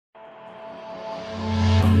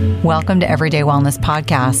Welcome to Everyday Wellness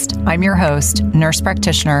Podcast. I'm your host, nurse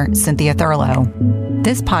practitioner Cynthia Thurlow.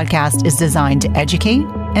 This podcast is designed to educate,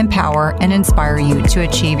 empower, and inspire you to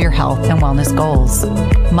achieve your health and wellness goals.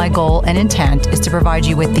 My goal and intent is to provide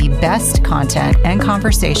you with the best content and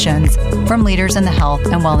conversations from leaders in the health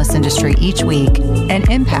and wellness industry each week and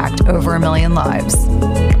impact over 1 million lives.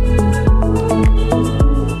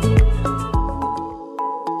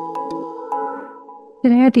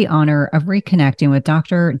 Today, I had the honor of reconnecting with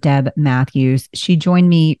Dr. Deb Matthews. She joined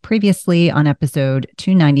me previously on episode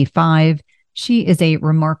 295. She is a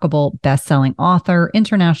remarkable best-selling author,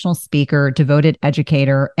 international speaker, devoted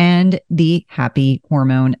educator, and the happy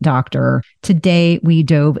hormone doctor. Today, we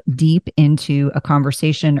dove deep into a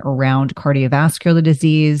conversation around cardiovascular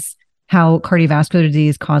disease, how cardiovascular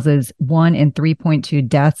disease causes 1 in 3.2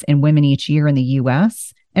 deaths in women each year in the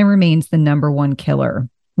U.S. and remains the #1 killer.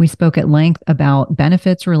 We spoke at length about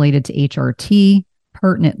benefits related to HRT,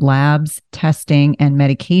 pertinent labs, testing, and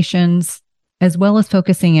medications, as well as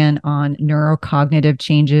focusing in on neurocognitive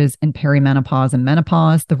changes in perimenopause and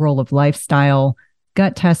menopause, the role of lifestyle,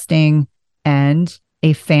 gut testing, and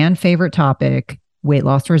a fan favorite topic, weight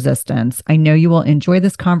loss resistance. I know you will enjoy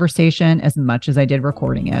this conversation as much as I did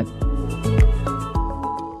recording it.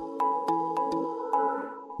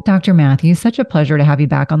 Dr. Matthews, such a pleasure to have you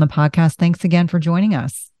back on the podcast. Thanks again for joining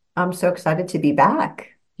us. I'm so excited to be back.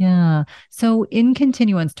 Yeah. So in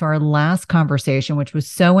continuance to our last conversation, which was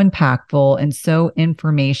so impactful and so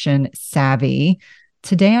information savvy,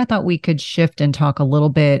 today I thought we could shift and talk a little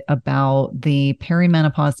bit about the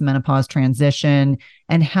perimenopause to menopause transition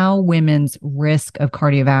and how women's risk of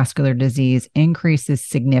cardiovascular disease increases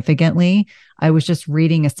significantly. I was just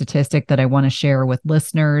reading a statistic that I want to share with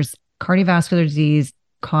listeners. Cardiovascular disease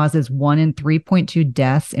causes 1 in 3.2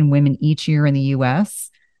 deaths in women each year in the U.S.,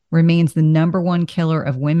 remains the #1 killer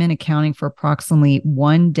of women, accounting for approximately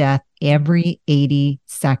 1 death every 80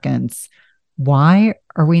 seconds. Why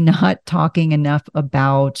are we not talking enough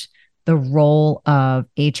about the role of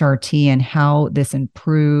HRT and how this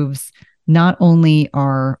improves not only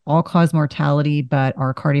our all-cause mortality, but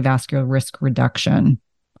our cardiovascular risk reduction?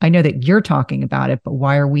 I know that you're talking about it, but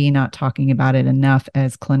why are we not talking about it enough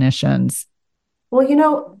as clinicians?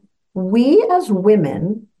 Well, we as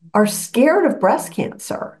women are scared of breast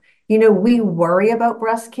cancer. We worry about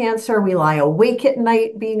breast cancer. We lie awake at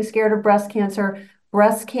night being scared of breast cancer.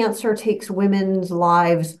 Breast cancer takes women's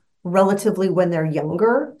lives relatively when they're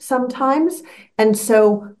younger sometimes. And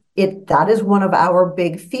so that is one of our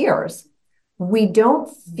big fears. We don't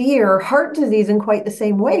fear heart disease in quite the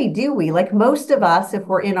same way, do we? Like most of us, if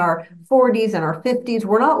we're in our 40s and our 50s,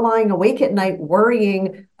 we're not lying awake at night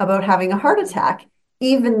worrying about having a heart attack,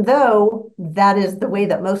 even though that is the way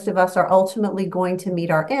that most of us are ultimately going to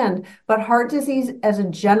meet our end. But heart disease, as a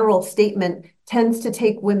general statement, tends to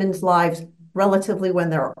take women's lives relatively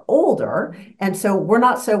when they're older. And so we're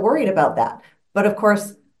not so worried about that. But of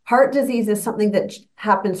course, heart disease is something that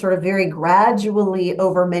happens sort of very gradually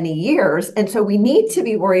over many years. And so we need to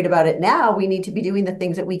be worried about it now. We need to be doing the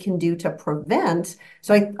things that we can do to prevent.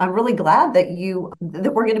 So I'm really glad that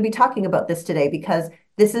we're going to be talking about this today, because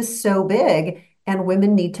this is so big and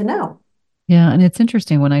women need to know. Yeah. And it's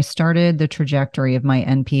interesting. When I started the trajectory of my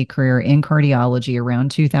NP career in cardiology around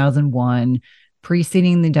 2001,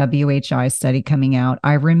 preceding the WHI study coming out,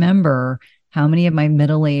 I remember how many of my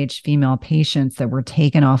middle-aged female patients that were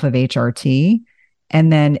taken off of HRT,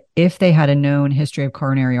 and then if they had a known history of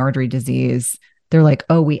coronary artery disease, they're like,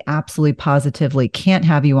 oh, we absolutely positively can't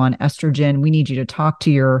have you on estrogen. We need you to talk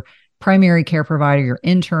to your primary care provider, your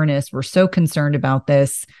internist. We're so concerned about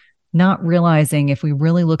this. Not realizing, if we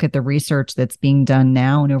really look at the research that's being done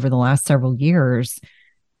now and over the last several years,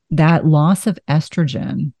 that loss of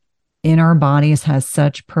estrogen in our bodies has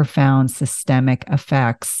such profound systemic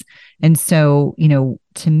effects. And so,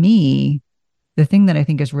 to me, the thing that I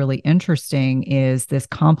think is really interesting is this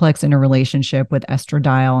complex interrelationship with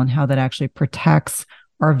estradiol and how that actually protects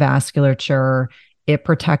our vasculature. It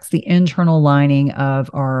protects the internal lining of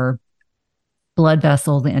our blood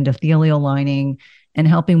vessels, the endothelial lining, and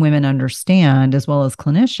helping women understand, as well as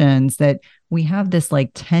clinicians, that we have this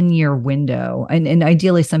like 10-year window. And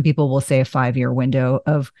ideally, some people will say a 5-year window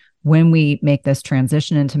of when we make this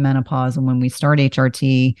transition into menopause and when we start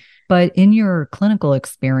HRT. But in your clinical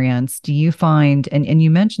experience, do you find, and you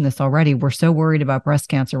mentioned this already, we're so worried about breast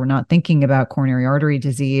cancer, we're not thinking about coronary artery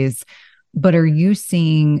disease, but are you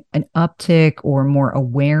seeing an uptick or more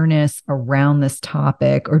awareness around this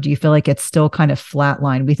topic? Or do you feel like it's still kind of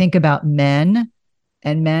flatlined? We think about men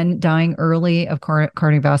and men dying early of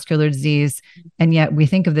cardiovascular disease. And yet we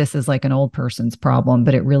think of this as like an old person's problem,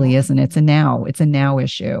 but it really isn't. It's a now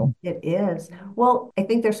issue. It is. Well, I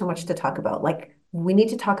think there's so much to talk about. Like, we need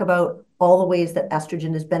to talk about all the ways that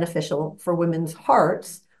estrogen is beneficial for women's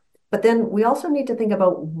hearts. But then we also need to think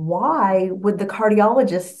about, why would the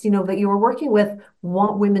cardiologists, that you were working with,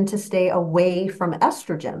 want women to stay away from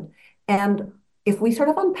estrogen? And if we sort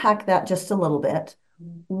of unpack that just a little bit,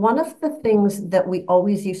 one of the things that we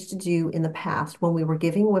always used to do in the past when we were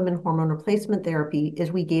giving women hormone replacement therapy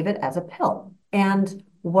is we gave it as a pill. And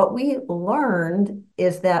what we learned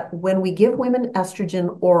is that when we give women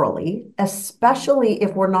estrogen orally, especially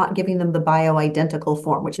if we're not giving them the bioidentical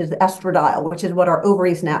form, which is estradiol, which is what our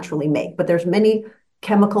ovaries naturally make, but there's many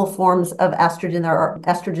chemical forms of estrogen. There are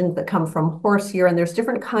estrogens that come from horse urine. There's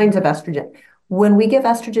different kinds of estrogen. When we give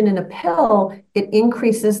estrogen in a pill, it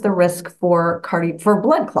increases the risk for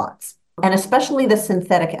blood clots, and especially the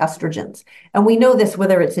synthetic estrogens. And we know this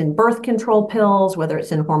whether it's in birth control pills, whether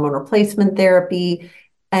it's in hormone replacement therapy.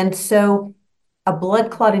 And so a blood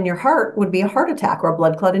clot in your heart would be a heart attack, or a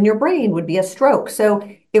blood clot in your brain would be a stroke. So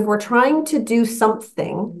if we're trying to do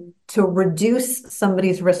something to reduce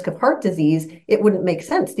somebody's risk of heart disease, it wouldn't make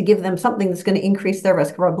sense to give them something that's going to increase their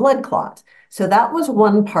risk for a blood clot. So that was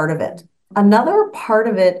one part of it. Another part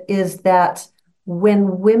of it is that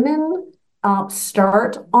when women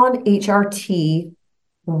start on HRT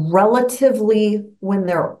relatively when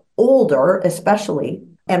they're older, especially,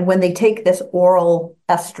 and when they take this oral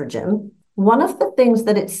estrogen, one of the things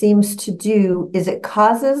that it seems to do is it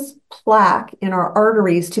causes plaque in our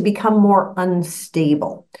arteries to become more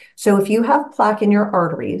unstable. So if you have plaque in your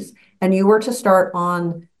arteries and you were to start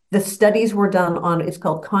on, the studies were done on, it's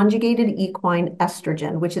called conjugated equine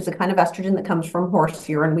estrogen, which is a kind of estrogen that comes from horse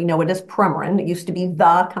urine. We know it as Premarin. It used to be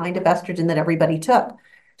the kind of estrogen that everybody took.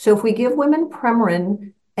 So if we give women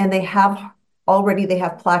Premarin and they have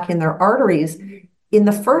plaque in their arteries, in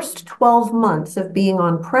the first 12 months of being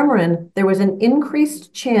on Premarin, there was an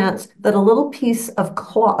increased chance that a little piece of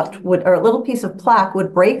a little piece of plaque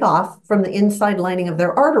would break off from the inside lining of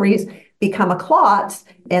their arteries, become a clot,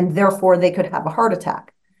 and therefore they could have a heart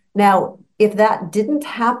attack. Now, if that didn't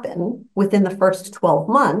happen within the first 12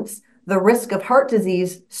 months, the risk of heart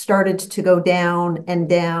disease started to go down and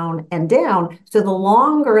down and down. So the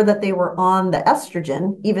longer that they were on the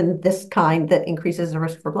estrogen, even this kind that increases the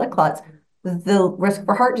risk for blood clots, the risk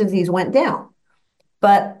for heart disease went down.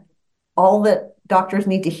 But all that doctors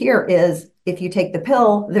need to hear is, if you take the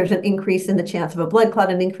pill, there's an increase in the chance of a blood clot,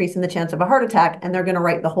 an increase in the chance of a heart attack, and they're going to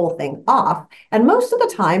write the whole thing off. And most of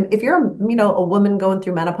the time, if you're a woman going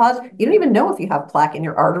through menopause, you don't even know if you have plaque in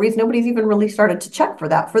your arteries. Nobody's even really started to check for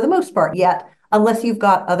that for the most part yet, unless you've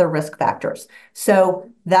got other risk factors. So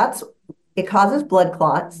it causes blood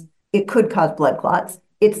clots. It could cause blood clots.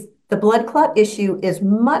 The blood clot issue is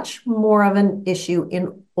much more of an issue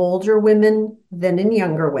in older women than in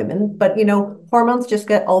younger women. But, hormones just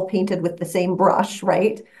get all painted with the same brush,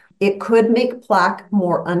 right? It could make plaque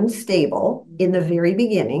more unstable in the very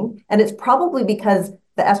beginning. And it's probably because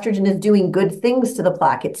the estrogen is doing good things to the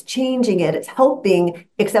plaque. It's changing it, it's helping,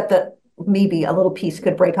 except that maybe a little piece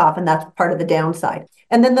could break off, and that's part of the downside.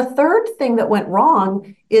 And then the third thing that went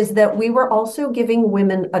wrong is that we were also giving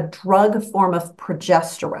women a drug form of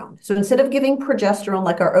progesterone. So instead of giving progesterone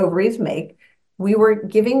like our ovaries make, we were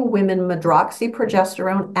giving women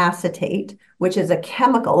medroxyprogesterone acetate, which is a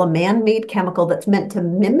man-made chemical that's meant to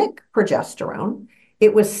mimic progesterone.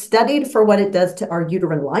 It was studied for what it does to our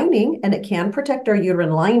uterine lining, and it can protect our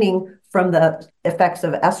uterine lining from the effects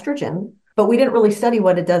of estrogen, but we didn't really study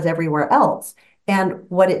what it does everywhere else. And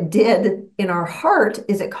what it did in our heart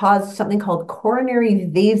is it caused something called coronary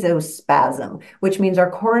vasospasm, which means our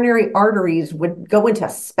coronary arteries would go into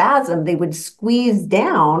spasm. They would squeeze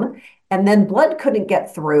down, and then blood couldn't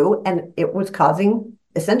get through, and it was causing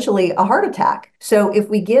essentially a heart attack. So if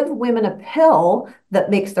we give women a pill that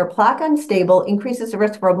makes their plaque unstable, increases the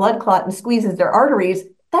risk for a blood clot, and squeezes their arteries,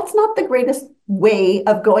 that's not the greatest way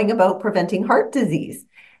of going about preventing heart disease.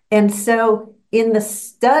 And so in the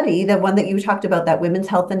study, the one that you talked about, that Women's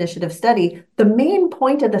Health Initiative study, the main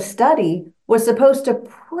point of the study was supposed to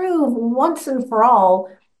prove once and for all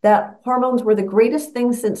that hormones were the greatest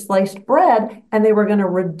thing since sliced bread, and they were going to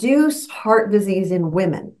reduce heart disease in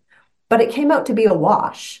women. But it came out to be a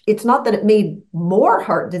wash. It's not that it made more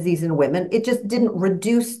heart disease in women, it just didn't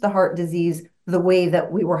reduce the heart disease the way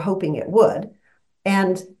that we were hoping it would.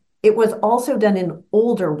 And it was also done in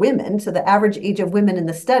older women. So the average age of women in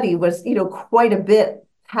the study was, quite a bit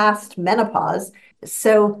past menopause.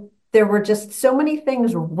 So there were just so many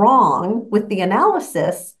things wrong with the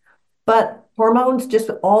analysis, but hormones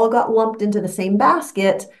just all got lumped into the same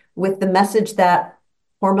basket with the message that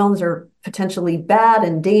hormones are potentially bad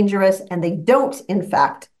and dangerous, and they don't, in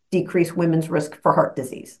fact, decrease women's risk for heart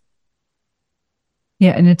disease.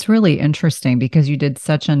 Yeah, and it's really interesting because you did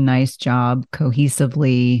such a nice job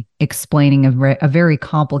cohesively explaining a very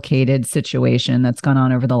complicated situation that's gone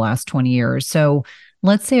on over the last 20 years. So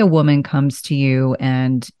let's say a woman comes to you,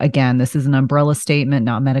 and again, this is an umbrella statement,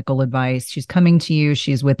 not medical advice. She's coming to you,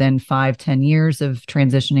 she's within 5-10 years of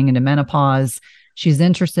transitioning into menopause. She's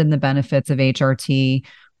interested in the benefits of HRT.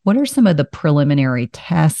 What are some of the preliminary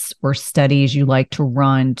tests or studies you like to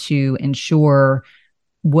run to ensure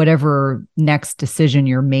whatever next decision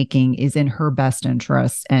you're making is in her best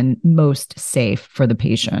interest and most safe for the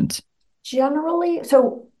patient? Generally,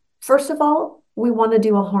 so first of all, we want to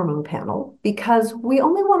do a hormone panel because we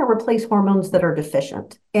only want to replace hormones that are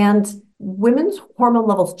deficient. And women's hormone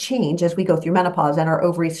levels change as we go through menopause and our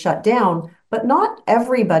ovaries shut down, but not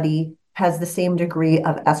everybody has the same degree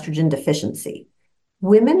of estrogen deficiency.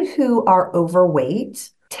 Women who are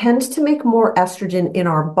overweight tend to make more estrogen in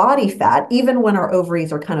our body fat, even when our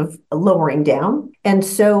ovaries are kind of lowering down. And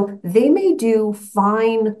so they may do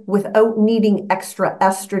fine without needing extra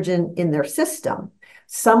estrogen in their system.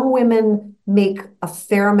 Some women make a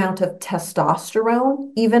fair amount of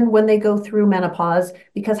testosterone even when they go through menopause,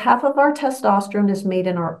 because half of our testosterone is made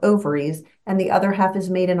in our ovaries and the other half is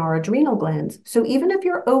made in our adrenal glands. So even if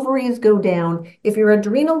your ovaries go down, if your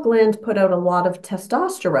adrenal glands put out a lot of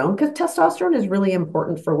testosterone, because testosterone is really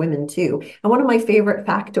important for women too. And one of my favorite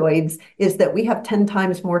factoids is that we have 10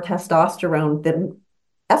 times more testosterone than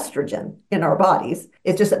estrogen in our bodies.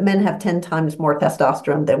 It's just that men have 10 times more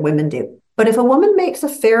testosterone than women do. But if a woman makes a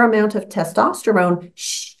fair amount of testosterone,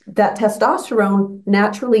 that testosterone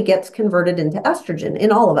naturally gets converted into estrogen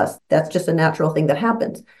in all of us. That's just a natural thing that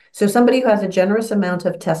happens. So somebody who has a generous amount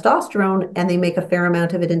of testosterone and they make a fair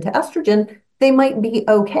amount of it into estrogen, they might be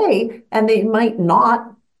okay, and they might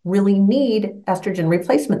not really need estrogen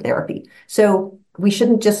replacement therapy. So we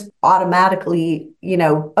shouldn't just automatically,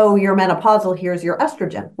 oh, you're menopausal, here's your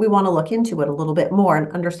estrogen. We want to look into it a little bit more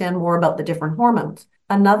and understand more about the different hormones.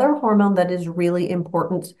 Another hormone that is really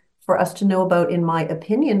important for us to know about, in my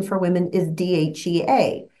opinion, for women is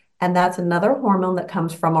DHEA. And that's another hormone that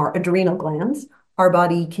comes from our adrenal glands. Our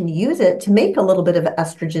body can use it to make a little bit of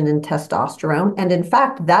estrogen and testosterone. And in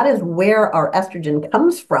fact, that is where our estrogen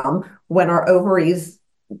comes from when our ovaries,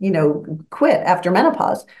 quit after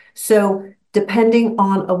menopause. So depending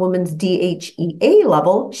on a woman's DHEA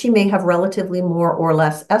level, she may have relatively more or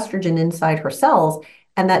less estrogen inside her cells.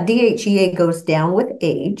 And that DHEA goes down with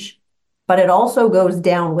age, but it also goes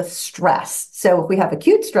down with stress. So if we have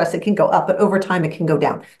acute stress, it can go up, but over time it can go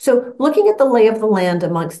down. So looking at the lay of the land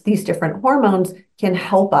amongst these different hormones can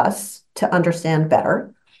help us to understand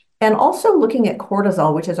better. And also looking at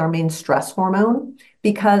cortisol, which is our main stress hormone,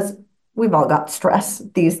 because we've all got stress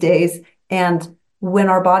these days. And when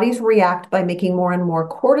our bodies react by making more and more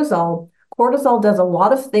cortisol, cortisol does a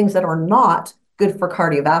lot of things that are not good for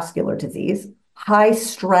cardiovascular disease. High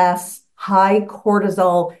stress, high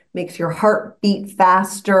cortisol makes your heart beat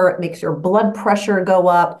faster. It makes your blood pressure go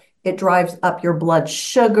up. It drives up your blood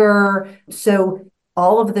sugar. So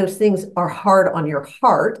all of those things are hard on your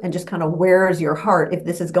heart and just kind of wears your heart if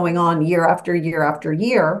this is going on year after year after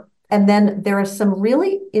year. And then there are some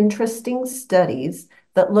really interesting studies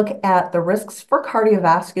that look at the risks for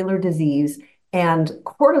cardiovascular disease and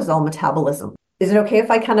cortisol metabolism. Is it okay if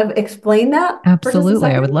I kind of explain that for just a Absolutely. I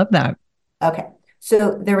second? would love that. Okay.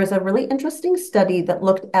 So there was a really interesting study that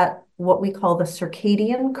looked at what we call the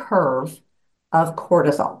circadian curve of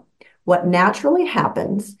cortisol. What naturally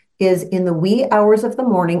happens is in the wee hours of the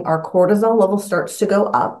morning, our cortisol level starts to go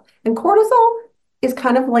up. And cortisol is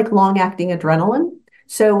kind of like long-acting adrenaline.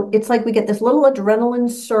 So it's like we get this little adrenaline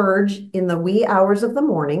surge in the wee hours of the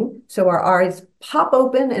morning. So our eyes pop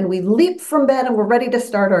open and we leap from bed and we're ready to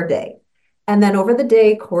start our day. And then over the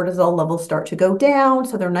day, cortisol levels start to go down.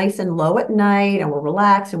 So they're nice and low at night and we're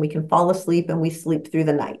relaxed and we can fall asleep and we sleep through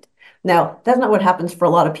the night. Now, that's not what happens for a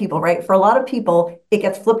lot of people, right? For a lot of people, it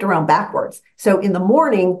gets flipped around backwards. So in the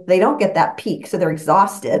morning, they don't get that peak. So they're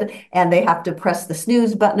exhausted and they have to press the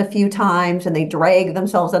snooze button a few times and they drag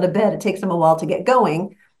themselves out of bed. It takes them a while to get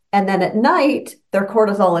going. And then at night, their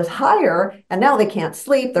cortisol is higher and now they can't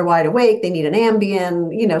sleep. They're wide awake. They need an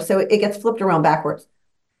Ambien, so it gets flipped around backwards.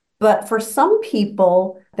 But for some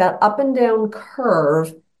people, that up and down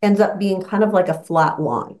curve ends up being kind of like a flat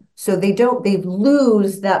line. So they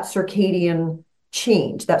lose that circadian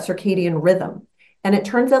change, that circadian rhythm. And it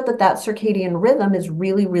turns out that that circadian rhythm is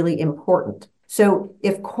really, really important. So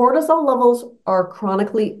if cortisol levels are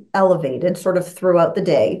chronically elevated sort of throughout the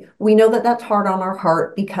day, we know that that's hard on our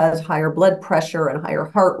heart because higher blood pressure and higher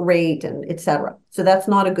heart rate and et cetera. So that's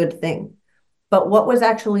not a good thing. But what was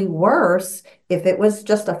actually worse, if it was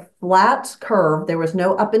just a flat curve, there was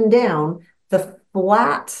no up and down, the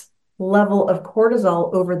flat level of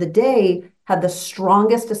cortisol over the day had the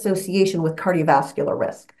strongest association with cardiovascular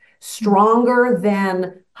risk, stronger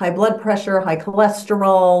than high blood pressure, high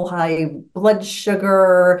cholesterol, high blood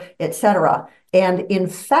sugar, et cetera. And in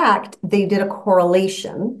fact, they did a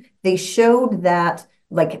correlation. They showed that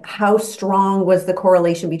like how strong was the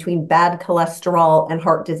correlation between bad cholesterol and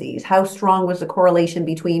heart disease? How strong was the correlation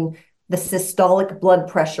between the systolic blood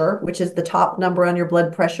pressure, which is the top number on your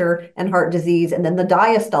blood pressure, and heart disease, and then the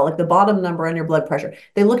diastolic, the bottom number on your blood pressure?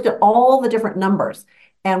 They looked at all the different numbers.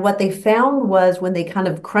 And what they found was when they kind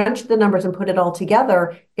of crunched the numbers and put it all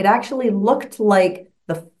together, it actually looked like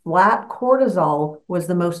the flat cortisol was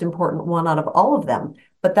the most important one out of all of them.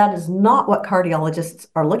 But that is not what cardiologists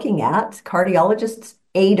are looking at. Cardiologists,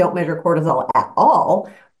 don't measure cortisol at all.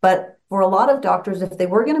 But for a lot of doctors, if they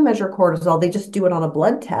were going to measure cortisol, they just do it on a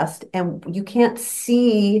blood test, and you can't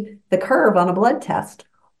see the curve on a blood test.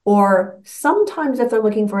 Or sometimes if they're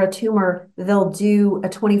looking for a tumor, they'll do a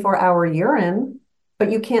 24-hour urine,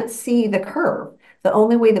 but you can't see the curve. The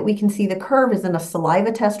only way that we can see the curve is in a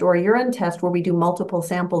saliva test or a urine test where we do multiple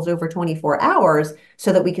samples over 24 hours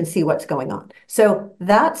so that we can see what's going on. So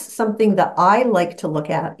that's something that I like to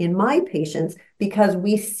look at in my patients because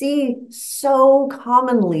we see so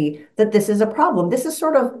commonly that this is a problem. This is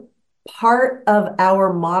sort of part of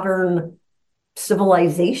our modern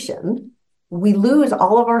civilization. We lose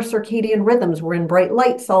all of our circadian rhythms. We're in bright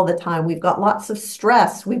lights all the time. We've got lots of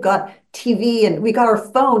stress. We've got TV and we got our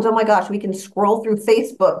phones. Oh my gosh, we can scroll through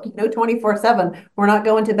Facebook, 24/7. We're not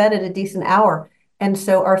going to bed at a decent hour. And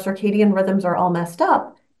so our circadian rhythms are all messed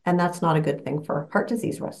up. And that's not a good thing for heart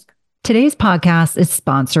disease risk. Today's podcast is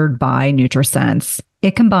sponsored by NutriSense.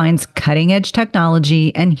 It combines cutting-edge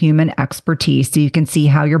technology and human expertise so you can see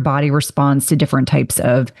how your body responds to different types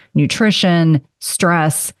of nutrition,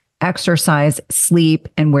 stress, exercise, sleep,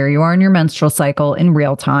 and where you are in your menstrual cycle in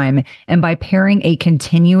real time. And by pairing a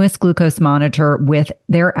continuous glucose monitor with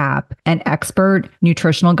their app and expert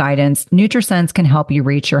nutritional guidance, NutriSense can help you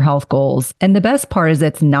reach your health goals. And the best part is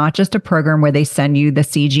it's not just a program where they send you the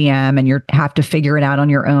CGM and you have to figure it out on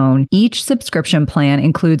your own. Each subscription plan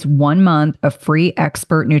includes 1 month of free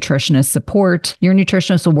expert nutritionist support. Your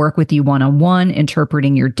nutritionist will work with you one-on-one,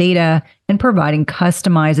 interpreting your data and providing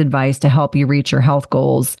customized advice to help you reach your health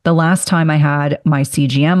goals. The last time I had my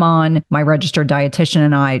CGM on, my registered dietitian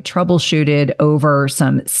and I troubleshooted over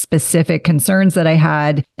some specific concerns that I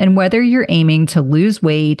had. And whether you're aiming to lose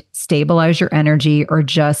weight, stabilize your energy, or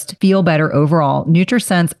just feel better overall,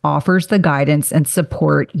 NutriSense offers the guidance and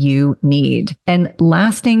support you need. And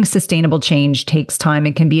lasting sustainable change takes time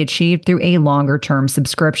and can be achieved through a longer-term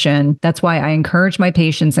subscription. That's why I encourage my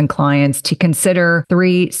patients and clients to consider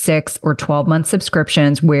 3, 6, or 12-month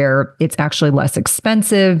subscriptions where it's actually less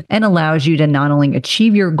expensive and allows you to not only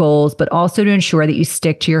achieve your goals, but also to ensure that you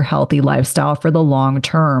stick to your healthy lifestyle for the long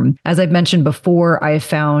term. As I've mentioned before, I have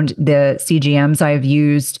found the CGMs I have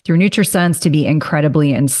used through NutriSense to be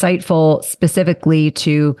incredibly insightful, specifically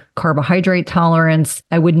to carbohydrate tolerance.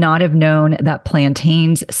 I would not have known that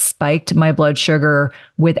plantains spiked my blood sugar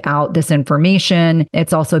without this information.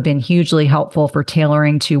 It's also been hugely helpful for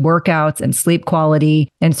tailoring to workouts and sleep quality.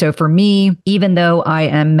 And so for me, even though I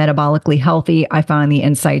am metabolically healthy, I found the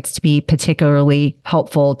insights to be particularly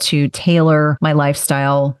helpful to tailor my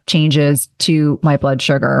lifestyle changes to my blood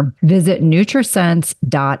sugar. Visit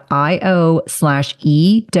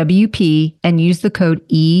nutrisense.io/EWP and use the code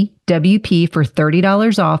EWP for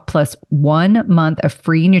 $30 off plus 1 month of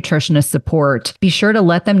free nutritionist support. Be sure to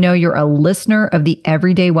let them know you're a listener of the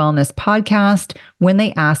Everyday Wellness podcast when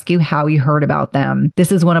they ask you how you heard about them.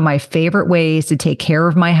 This is one of my favorite ways to take care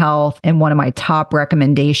of my health and one of my top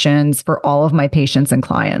recommendations for all of my patients and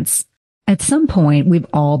clients. At some point, we've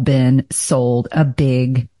all been sold a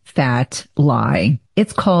big fat lie.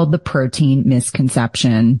 It's called the protein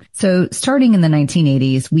misconception. So starting in the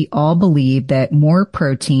 1980s, we all believed that more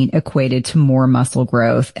protein equated to more muscle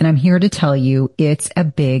growth. And I'm here to tell you it's a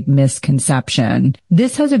big misconception.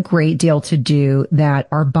 This has a great deal to do that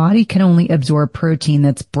our body can only absorb protein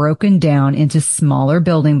that's broken down into smaller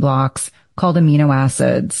building blocks called amino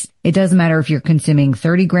acids. It doesn't matter if you're consuming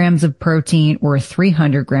 30 grams of protein or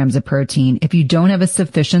 300 grams of protein. If you don't have a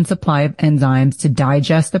sufficient supply of enzymes to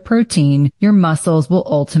digest the protein, your muscles will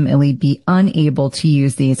ultimately be unable to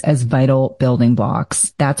use these as vital building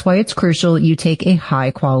blocks. That's why it's crucial you take a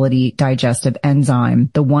high quality digestive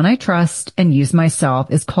enzyme. The one I trust and use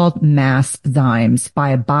myself is called Masszymes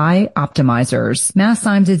by Optimizers.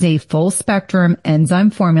 Masszymes is a full spectrum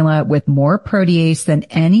enzyme formula with more protease than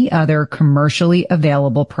any other commercially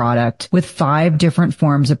available product, with 5 different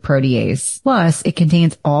forms of protease. Plus, it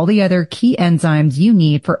contains all the other key enzymes you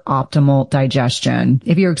need for optimal digestion.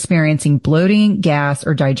 If you're experiencing bloating, gas,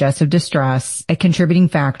 or digestive distress, a contributing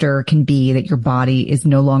factor can be that your body is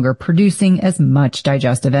no longer producing as much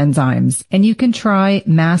digestive enzymes. And you can try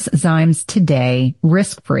Masszymes today,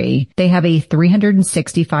 risk-free. They have a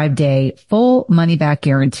 365-day full money-back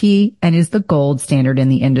guarantee and is the gold standard in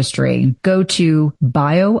the industry. Go to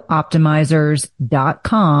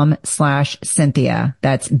bioptimizers.com/Cynthia.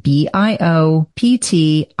 That's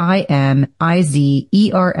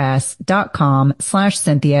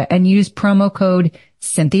bioptimizers.com/Cynthia and use promo code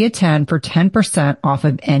Cynthia10 for 10% off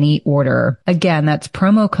of any order. Again, that's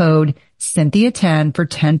promo code Cynthia10 for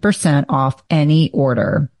 10% off any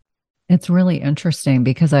order. It's really interesting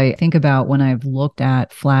because I think about when I've looked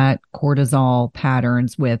at flat cortisol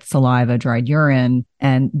patterns with saliva, dried urine,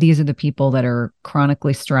 and these are the people that are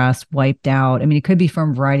chronically stressed, wiped out. I mean, it could be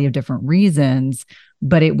from a variety of different reasons,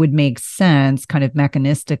 but it would make sense kind of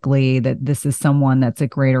mechanistically that this is someone that's at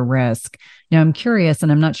greater risk. Now, I'm curious,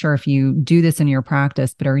 and I'm not sure if you do this in your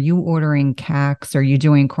practice, but are you ordering CACs? Are you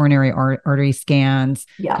doing coronary artery scans?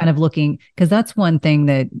 Yeah. Kind of looking, because that's one thing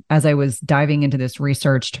that as I was diving into this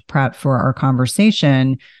research to prep for our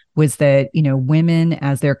conversation, was that, women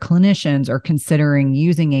as their clinicians are considering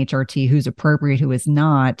using HRT, who's appropriate, who is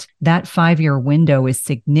not. That 5-year window is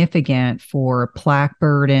significant for plaque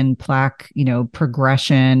burden, plaque,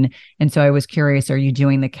 progression. And so I was curious, are you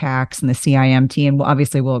doing the CACs and the CIMT? And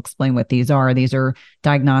obviously we'll explain what these are. These are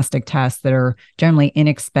diagnostic tests that are generally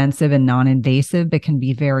inexpensive and non-invasive, but can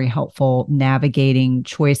be very helpful navigating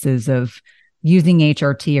choices of using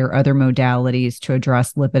HRT or other modalities to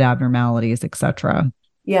address lipid abnormalities, et cetera.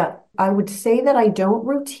 Yeah, I would say that I don't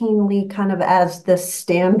routinely kind of as the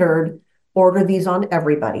standard order these on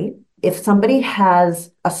everybody. If somebody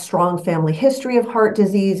has a strong family history of heart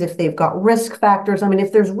disease, if they've got risk factors, I mean,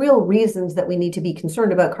 if there's real reasons that we need to be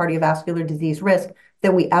concerned about cardiovascular disease risk,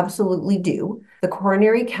 then we absolutely do. The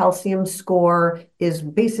coronary calcium score is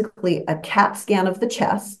basically a CAT scan of the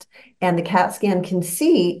chest, and the CAT scan can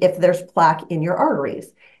see if there's plaque in your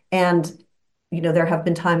arteries. And there have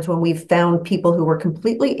been times when we've found people who were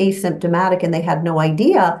completely asymptomatic and they had no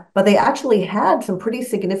idea, but they actually had some pretty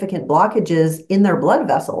significant blockages in their blood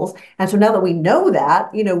vessels. And so now that we know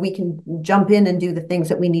that, we can jump in and do the things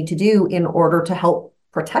that we need to do in order to help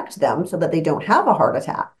protect them so that they don't have a heart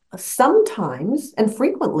attack. Sometimes and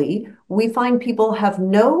frequently, we find people have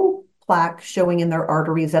no plaque showing in their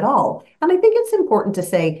arteries at all. And I think it's important to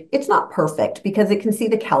say it's not perfect because it can see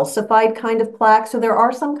the calcified kind of plaque. So there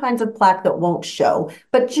are some kinds of plaque that won't show.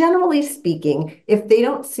 But generally speaking, if they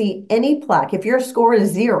don't see any plaque, if your score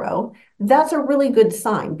is 0, that's a really good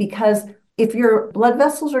sign, because if your blood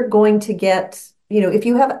vessels are going to get, if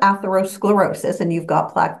you have atherosclerosis and you've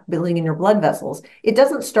got plaque building in your blood vessels, it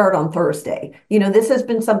doesn't start on Thursday. This has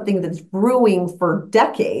been something that's brewing for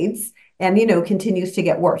decades and, continues to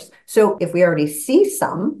get worse. So if we already see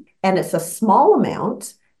some, and it's a small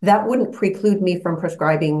amount, that wouldn't preclude me from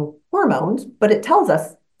prescribing hormones, but it tells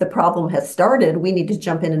us the problem has started. We need to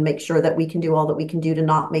jump in and make sure that we can do all that we can do to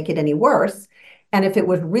not make it any worse. And if it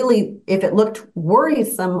looked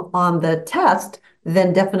worrisome on the test,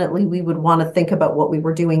 then definitely we would want to think about what we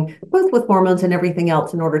were doing, both with hormones and everything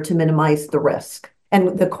else, in order to minimize the risk.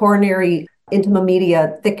 And the coronary intima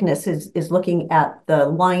media thickness is looking at the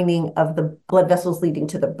lining of the blood vessels leading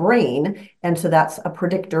to the brain. And so that's a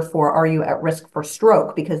predictor for, are you at risk for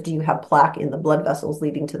stroke? Because do you have plaque in the blood vessels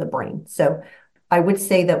leading to the brain? So I would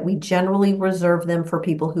say that we generally reserve them for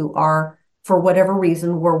people who are, for whatever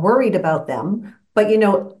reason, we're worried about them. But,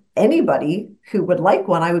 anybody who would like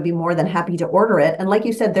one, I would be more than happy to order it. And like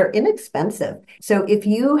you said, they're inexpensive. So if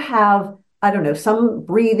you have, I don't know, some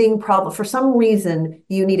breathing problem, for some reason,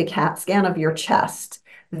 you need a CAT scan of your chest,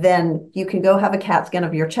 then you can go have a CAT scan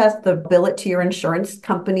of your chest. They'll bill it to your insurance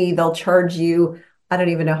company. They'll charge you, I don't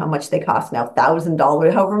even know how much they cost now,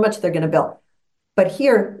 $1,000, however much they're going to bill. But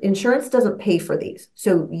here, insurance doesn't pay for these.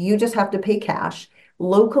 So you just have to pay cash.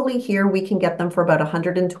 Locally here, we can get them for about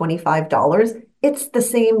 $125. It's the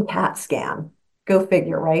same CAT scan. Go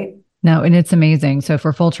figure, right? No, and it's amazing. So,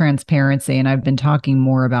 for full transparency, and I've been talking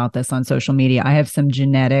more about this on social media, I have some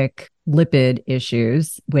genetic lipid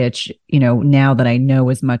issues, which, now that I know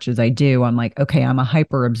as much as I do, I'm like, okay, I'm a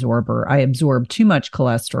hyper absorber. I absorb too much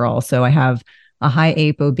cholesterol. So, I have a high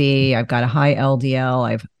ApoB, I've got a high LDL,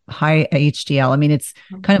 I have high HDL. I mean, it's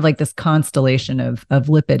kind of like this constellation of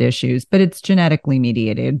lipid issues, but it's genetically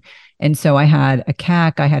mediated. And so I had a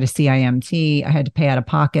CAC, I had a CIMT, I had to pay out of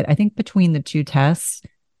pocket. I think between the two tests,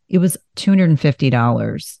 it was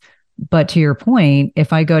 $250. But to your point,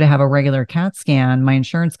 if I go to have a regular CAT scan, my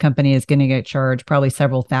insurance company is going to get charged probably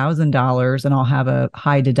several $1,000s and I'll have a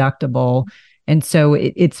high deductible. And so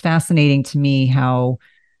it's fascinating to me how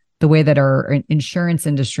the way that our insurance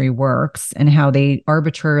industry works and how they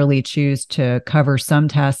arbitrarily choose to cover some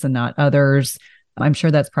tests and not others. I'm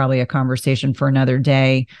sure that's probably a conversation for another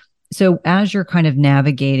day. So as you're kind of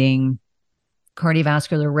navigating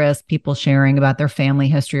cardiovascular risk, people sharing about their family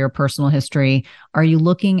history or personal history, are you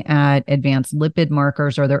looking at advanced lipid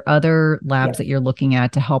markers? Are there other labs that you're looking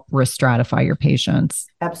at to help risk stratify your patients?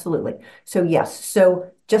 Absolutely. So yes,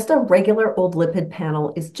 so just a regular old lipid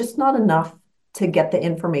panel is just not enough to get the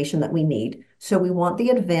information that we need. So we want the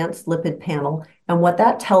advanced lipid panel. And what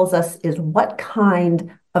that tells us is what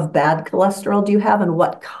kind of bad cholesterol do you have and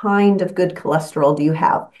what kind of good cholesterol do you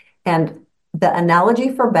have? And the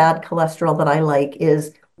analogy for bad cholesterol that I like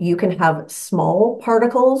is you can have small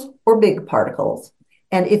particles or big particles.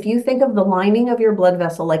 And if you think of the lining of your blood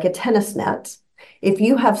vessel like a tennis net, if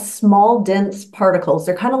you have small, dense particles,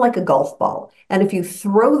 they're kind of like a golf ball. And if you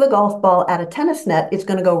throw the golf ball at a tennis net, it's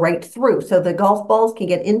going to go right through. So the golf balls can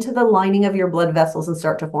get into the lining of your blood vessels and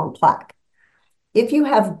start to form plaque. If you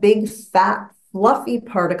have big, fat, fluffy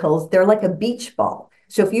particles, they're like a beach ball.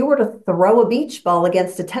 So if you were to throw a beach ball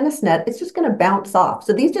against a tennis net, it's just going to bounce off.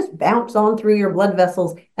 So these just bounce on through your blood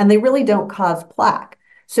vessels and they really don't cause plaque.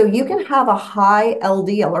 So you can have a high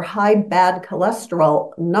LDL or high bad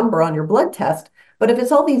cholesterol number on your blood test, but if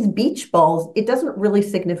it's all these beach balls, it doesn't really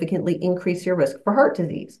significantly increase your risk for heart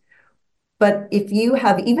disease. But if you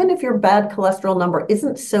have, even if your bad cholesterol number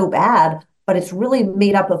isn't so bad, but it's really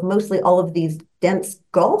made up of mostly all of these dense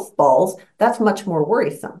golf balls, that's much more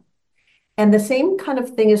worrisome. And the same kind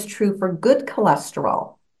of thing is true for good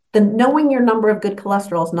cholesterol. Knowing your number of good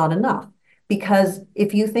cholesterol is not enough because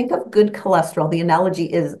if you think of good cholesterol, the analogy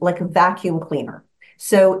is like a vacuum cleaner.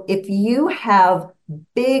 So if you have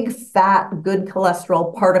big, fat, good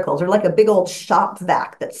cholesterol particles, or like a big old shop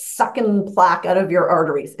vac that's sucking plaque out of your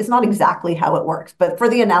arteries, it's not exactly how it works, but for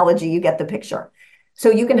the analogy, you get the picture. So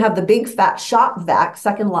you can have the big, fat shop vac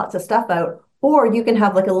sucking lots of stuff out, or you can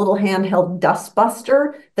have like a little handheld dust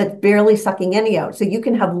buster that's barely sucking any out. So you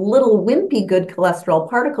can have little wimpy good cholesterol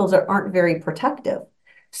particles that aren't very protective.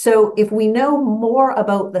 So if we know more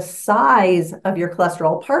about the size of your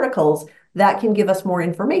cholesterol particles, that can give us more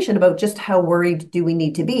information about just how worried do we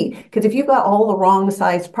need to be. Because if you've got all the wrong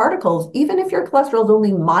sized particles, even if your cholesterol is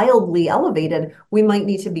only mildly elevated, we might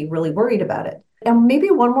need to be really worried about it. And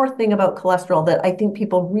maybe one more thing about cholesterol that I think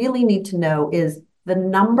people really need to know is the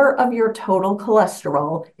number of your total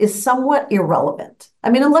cholesterol is somewhat irrelevant.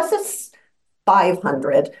 I mean, unless it's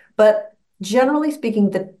 500, but generally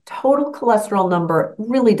speaking, the total cholesterol number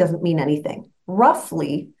really doesn't mean anything.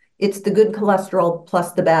 Roughly, it's the good cholesterol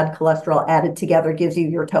plus the bad cholesterol added together gives you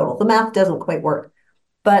your total. The math doesn't quite work.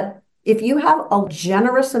 But if you have a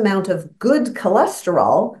generous amount of good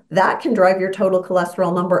cholesterol, that can drive your total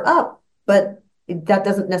cholesterol number up. But that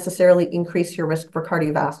doesn't necessarily increase your risk for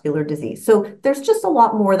cardiovascular disease. So there's just a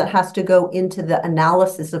lot more that has to go into the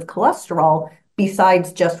analysis of cholesterol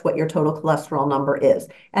besides just what your total cholesterol number is.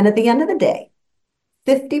 And at the end of the day,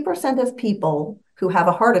 50% of people who have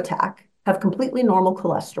a heart attack have completely normal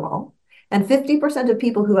cholesterol, and 50% of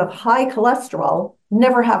people who have high cholesterol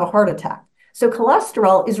never have a heart attack. So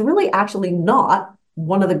cholesterol is really actually not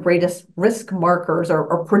one of the greatest risk markers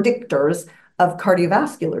or predictors of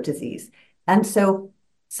cardiovascular disease. And so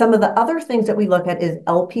some of the other things that we look at is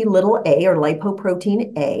LP little a or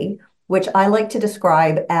lipoprotein A, which I like to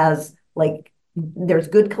describe as like there's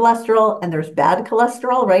good cholesterol and there's bad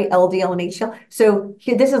cholesterol, right? LDL and HDL. So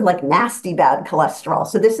here, this is like nasty bad cholesterol.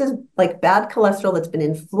 So this is like bad cholesterol that's been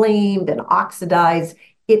inflamed and oxidized.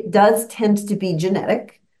 It does tend to be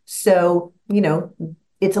genetic. So,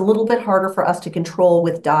 it's a little bit harder for us to control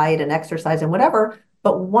with diet and exercise and whatever.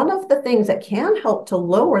 But one of the things that can help to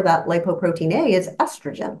lower that lipoprotein A is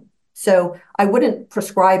estrogen. So I wouldn't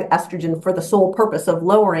prescribe estrogen for the sole purpose of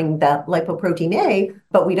lowering that lipoprotein A,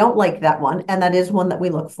 but we don't like that one. And that is one that we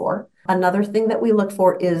look for. Another thing that we look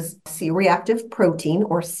for is C-reactive protein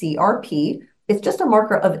or CRP. It's just a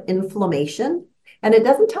marker of inflammation. And it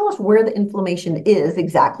doesn't tell us where the inflammation is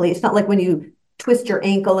exactly. It's not like when you twist your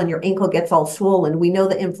ankle and your ankle gets all swollen. We know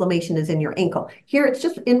the inflammation is in your ankle. Here, it's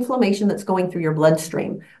just inflammation that's going through your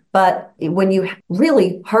bloodstream. But when you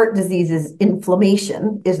really, heart disease is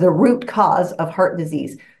inflammation, is the root cause of heart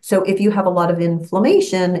disease. So if you have a lot of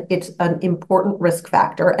inflammation, it's an important risk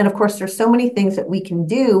factor. And of course, there's so many things that we can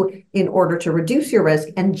do in order to reduce your risk.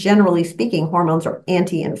 And generally speaking, hormones are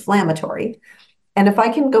anti-inflammatory. And if I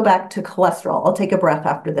can go back to cholesterol, I'll take a breath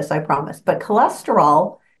after this, I promise. But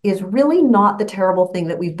cholesterol is really not the terrible thing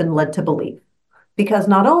that we've been led to believe. Because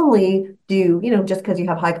not only just because you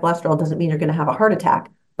have high cholesterol doesn't mean you're going to have a heart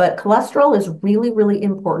attack, but cholesterol is really, really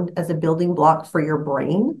important as a building block for your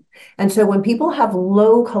brain. And so when people have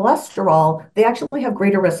low cholesterol, they actually have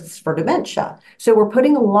greater risks for dementia. So we're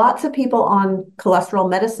putting lots of people on cholesterol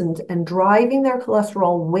medicines and driving their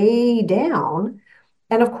cholesterol way down.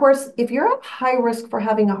 And of course, if you're at high risk for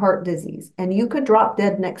having a heart disease and you could drop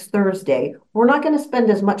dead next Thursday, we're not going to spend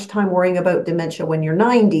as much time worrying about dementia when you're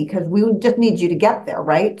 90 because we just need you to get there,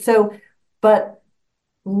 right? So, but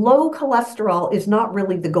low cholesterol is not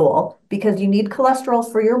really the goal because you need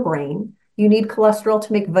cholesterol for your brain. You need cholesterol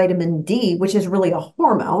to make vitamin D, which is really a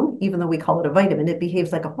hormone, even though we call it a vitamin, it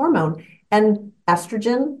behaves like a hormone. And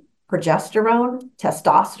estrogen, progesterone,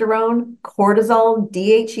 testosterone, cortisol,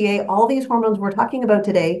 DHEA, all these hormones we're talking about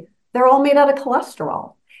today, they're all made out of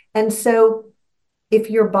cholesterol. And so if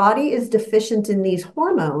your body is deficient in these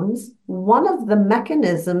hormones, one of the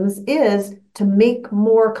mechanisms is to make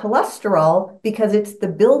more cholesterol because it's the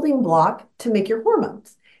building block to make your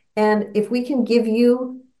hormones. And if we can give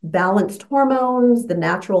you balanced hormones, the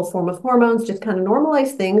natural form of hormones, just kind of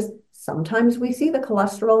normalize things, sometimes we see the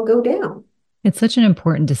cholesterol go down. It's such an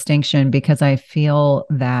important distinction because I feel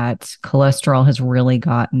that cholesterol has really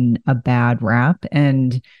gotten a bad rap.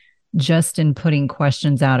 And just in putting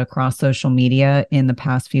questions out across social media in the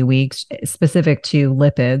past few weeks, specific to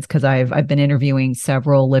lipids, because I've been interviewing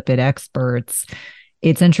several lipid experts,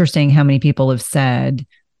 it's interesting how many people have said,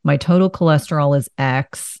 my total cholesterol is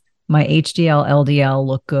X. My HDL, LDL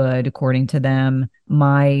look good according to them.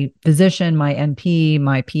 My physician, my NP,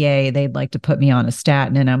 my PA, they'd like to put me on a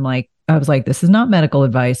statin. And I was like, this is not medical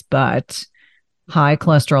advice, but high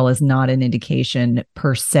cholesterol is not an indication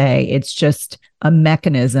per se. It's just a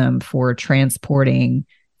mechanism for transporting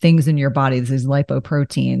things in your body, these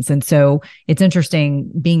lipoproteins. And so it's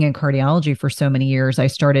interesting being in cardiology for so many years, I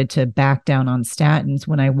started to back down on statins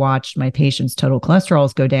when I watched my patients' total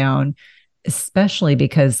cholesterols go down, especially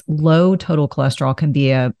because low total cholesterol can be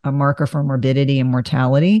a marker for morbidity and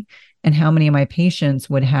mortality. And how many of my patients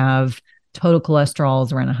would have total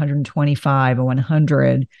cholesterols around 125 or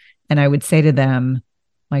 100. And I would say to them,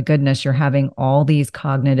 my goodness, you're having all these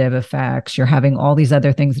cognitive effects. You're having all these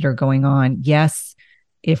other things that are going on. Yes,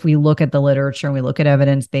 if we look at the literature and we look at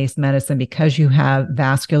evidence-based medicine, because you have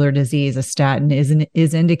vascular disease, a statin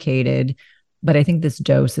is indicated, but I think this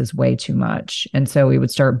dose is way too much. And so we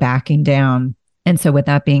would start backing down. And so with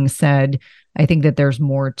that being said, I think that there's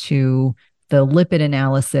more to the lipid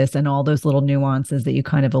analysis and all those little nuances that you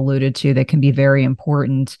kind of alluded to that can be very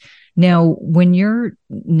important. Now, when you're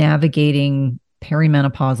navigating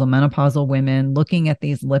perimenopausal, menopausal women, looking at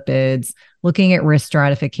these lipids, looking at risk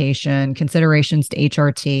stratification, considerations to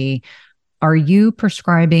HRT, are you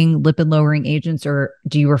prescribing lipid lowering agents or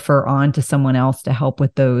do you refer on to someone else to help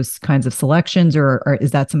with those kinds of selections, or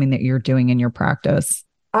is that something that you're doing in your practice?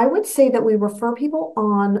 I would say that we refer people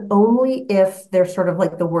on only if they're sort of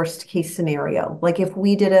like the worst case scenario. Like if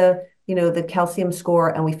we did the calcium score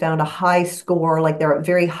and we found a high score, like they're at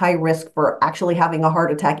very high risk for actually having a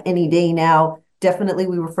heart attack any day now, definitely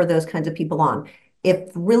we refer those kinds of people on. If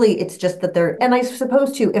really it's just that and I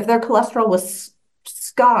suppose too, if their cholesterol was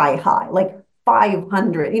sky high, like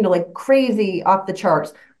 500, like crazy off the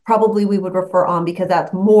charts, probably we would refer on because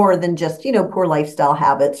that's more than just, poor lifestyle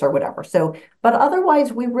habits or whatever. So, but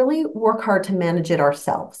otherwise, we really work hard to manage it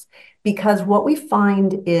ourselves because what we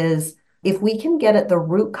find is if we can get at the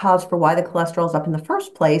root cause for why the cholesterol is up in the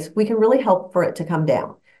first place, we can really help for it to come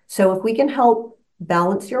down. So if we can help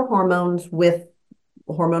balance your hormones with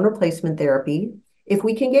hormone replacement therapy, if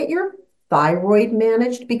we can get your thyroid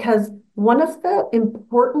managed, because one of the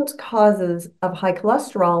important causes of high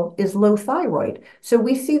cholesterol is low thyroid. So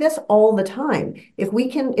we see this all the time.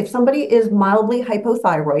 If somebody is mildly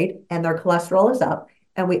hypothyroid and their cholesterol is up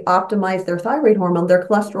and we optimize their thyroid hormone, their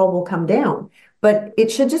cholesterol will come down. But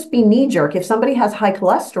it should just be knee jerk. If somebody has high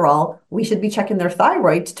cholesterol, we should be checking their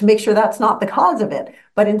thyroid to make sure that's not the cause of it.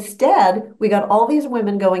 But instead, we got all these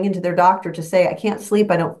women going into their doctor to say, I can't sleep,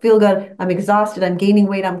 I don't feel good, I'm exhausted, I'm gaining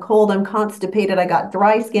weight, I'm cold, I'm constipated, I got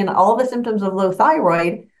dry skin, all the symptoms of low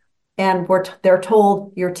thyroid. And they're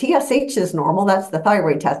told your TSH is normal. That's the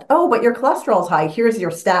thyroid test. Oh, but your cholesterol's high. Here's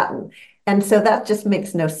your statin. And so that just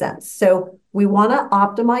makes no sense. So we want to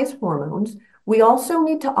optimize hormones. We also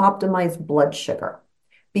need to optimize blood sugar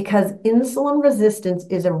because insulin resistance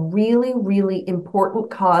is a really, really important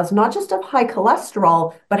cause, not just of high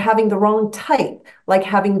cholesterol, but having the wrong type, like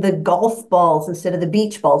having the golf balls instead of the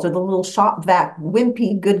beach balls or the little shop vac,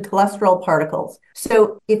 wimpy, good cholesterol particles.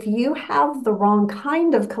 So if you have the wrong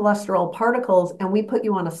kind of cholesterol particles and we put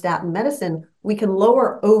you on a statin medicine, we can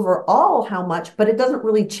lower overall how much, but it doesn't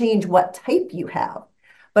really change what type you have.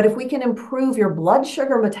 But if we can improve your blood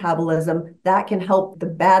sugar metabolism, that can help the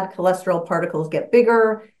bad cholesterol particles get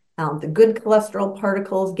bigger, the good cholesterol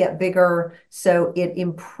particles get bigger. So it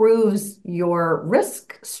improves your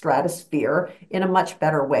risk stratosphere in a much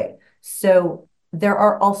better way. So there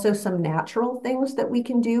are also some natural things that we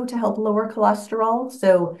can do to help lower cholesterol.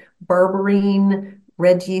 So berberine,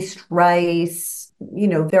 red yeast rice,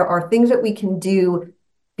 there are things that we can do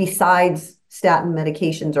besides statin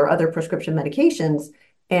medications or other prescription medications.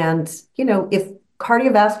 And, if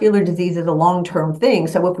cardiovascular disease is a long-term thing,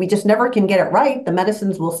 so if we just never can get it right, the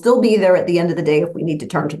medicines will still be there at the end of the day if we need to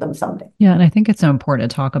turn to them someday. Yeah. And I think it's so important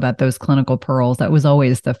to talk about those clinical pearls. That was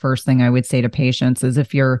always the first thing I would say to patients is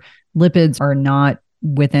if your lipids are not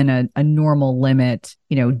within a normal limit,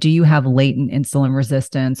 do you have latent insulin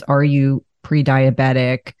resistance? Are you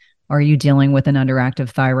pre-diabetic? Are you dealing with an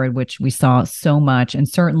underactive thyroid, which we saw so much? And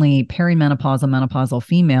certainly perimenopausal, menopausal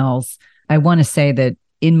females, I want to say that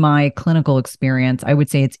in my clinical experience, I would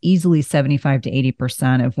say it's easily 75 to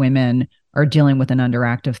 80% of women are dealing with an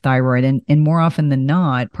underactive thyroid and more often than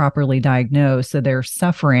not properly diagnosed. So they're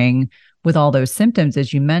suffering with all those symptoms,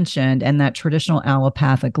 as you mentioned, and that traditional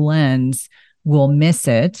allopathic lens will miss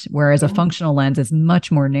it, whereas a functional lens is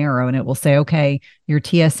much more narrow and it will say, okay, your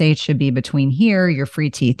TSH should be between here, your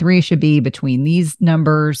free T3 should be between these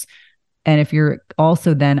numbers. And if you're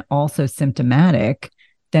also symptomatic,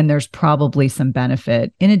 then there's probably some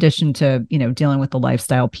benefit in addition to, dealing with the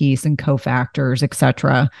lifestyle piece and cofactors, et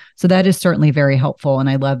cetera. So that is certainly very helpful. And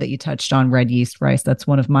I love that you touched on red yeast rice. That's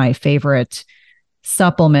one of my favorite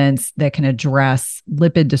supplements that can address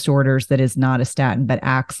lipid disorders that is not a statin, but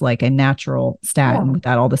acts like a natural statin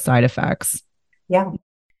without all the side effects. Yeah.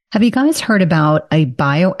 Have you guys heard about a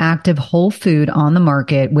bioactive whole food on the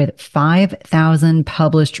market with 5,000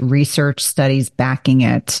 published research studies backing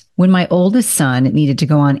it? When my oldest son needed to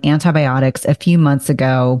go on antibiotics a few months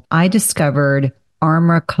ago, I discovered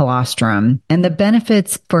Armra colostrum, and the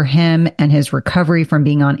benefits for him and his recovery from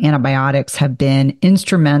being on antibiotics have been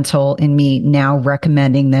instrumental in me now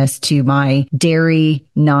recommending this to my dairy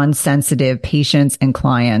non-sensitive patients and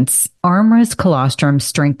clients. Armra's colostrum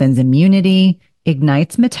strengthens immunity,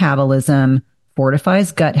 ignites metabolism,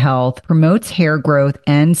 fortifies gut health, promotes hair growth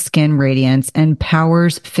and skin radiance, and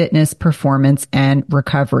powers fitness, performance, and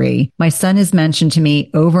recovery. My son has mentioned to me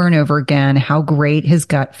over and over again how great his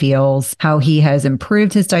gut feels, how he has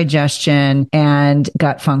improved his digestion and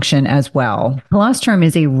gut function as well. Colostrum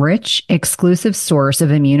is a rich, exclusive source of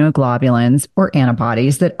immunoglobulins or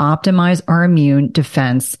antibodies that optimize our immune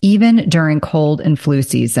defense even during cold and flu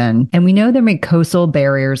season. And we know the mucosal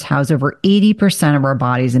barriers house over 80% of our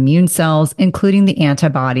body's immune cells, including the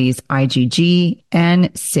antibodies IgG and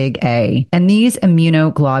Sig-A. And these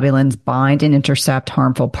immunoglobulins bind and intercept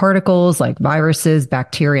harmful particles like viruses,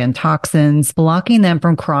 bacteria, and toxins, blocking them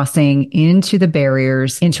from crossing into the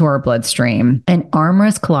barriers into our bloodstream. And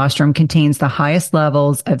Armra's colostrum contains the highest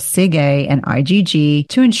levels of Sig-A and IgG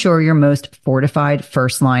to ensure your most fortified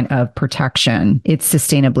first line of protection. It's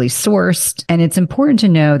sustainably sourced, and it's important to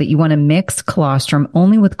know that you want to mix colostrum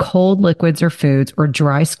only with cold liquids or foods or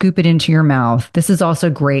dry scoop it into your mouth. This is also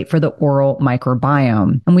great for the oral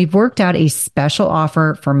microbiome. And we've worked out a special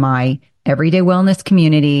offer for my everyday wellness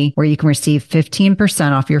community where you can receive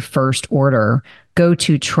 15% off your first order. Go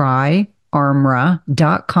to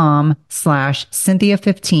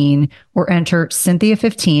tryarmra.com/Cynthia15 or enter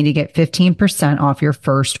Cynthia15 to get 15% off your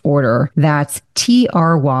first order. That's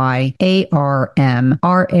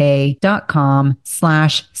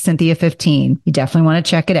tryarmra.com/Cynthia15. You definitely want to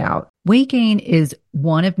check it out. Weight gain is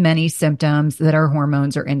one of many symptoms that our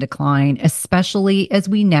hormones are in decline, especially as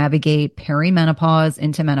we navigate perimenopause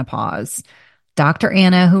into menopause. Dr.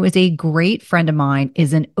 Anna, who is a great friend of mine,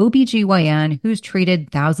 is an OBGYN who's treated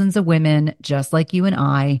thousands of women just like you and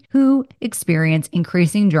I who experience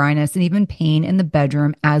increasing dryness and even pain in the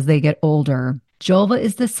bedroom as they get older. Julva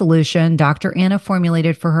is the solution Dr. Anna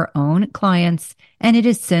formulated for her own clients, and it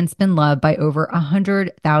has since been loved by over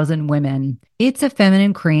 100,000 women. It's a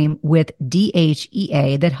feminine cream with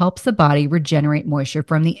DHEA that helps the body regenerate moisture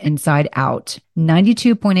from the inside out.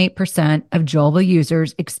 92.8% of Julva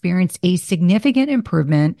users experienced a significant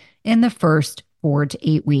improvement in the first 4 to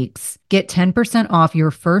 8 weeks. Get 10% off your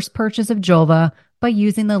first purchase of Julva by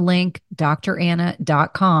using the link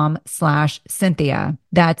dranna.com/Cynthia.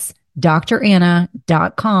 That's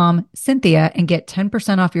dranna.com, Cynthia, and get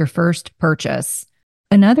 10% off your first purchase.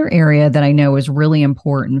 Another area that I know is really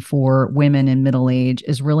important for women in middle age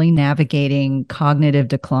is really navigating cognitive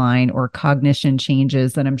decline or cognition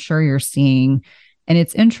changes that I'm sure you're seeing. And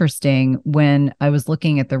it's interesting when I was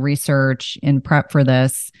looking at the research in prep for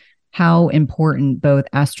this, how important both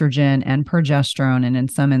estrogen and progesterone, and in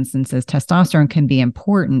some instances, testosterone, can be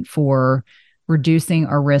important for reducing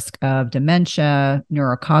our risk of dementia,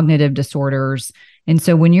 neurocognitive disorders. And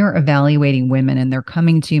so when you're evaluating women and they're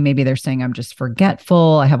coming to you, maybe they're saying, I'm just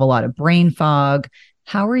forgetful, I have a lot of brain fog.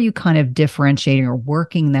 How are you kind of differentiating or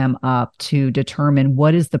working them up to determine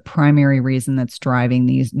what is the primary reason that's driving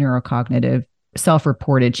these neurocognitive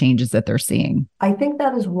self-reported changes that they're seeing? I think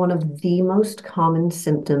that is one of the most common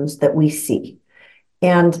symptoms that we see.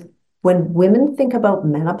 And when women think about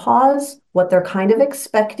menopause, what they're kind of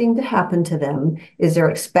expecting to happen to them is they're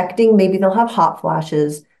expecting maybe they'll have hot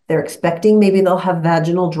flashes. They're expecting maybe they'll have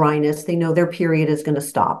vaginal dryness. They know their period is going to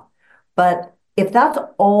stop. But if that's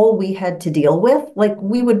all we had to deal with, like,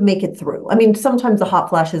 we would make it through. I mean, sometimes the hot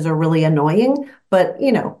flashes are really annoying, but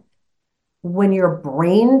when your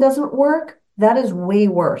brain doesn't work, that is way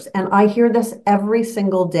worse. And I hear this every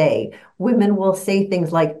single day. Women will say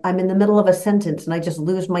things like, I'm in the middle of a sentence and I just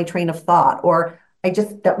lose my train of thought, or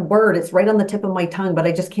that word, it's right on the tip of my tongue, but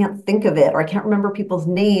I just can't think of it, or I can't remember people's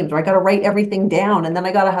names, or I got to write everything down. And then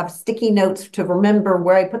I got to have sticky notes to remember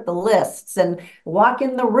where I put the lists, and walk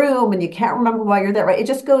in the room and you can't remember why you're there, right? It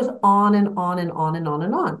just goes on and on and on and on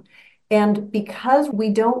and on. And because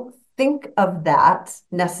we don't think of that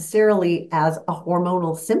necessarily as a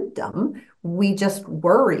hormonal symptom, we just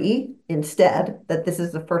worry instead that this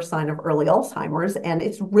is the first sign of early Alzheimer's, and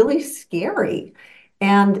it's really scary.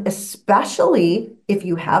 And especially if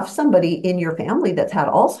you have somebody in your family that's had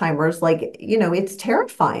Alzheimer's, it's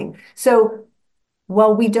terrifying. So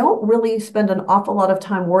while we don't really spend an awful lot of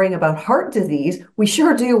time worrying about heart disease, we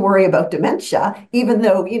sure do worry about dementia, even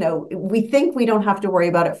though, we think we don't have to worry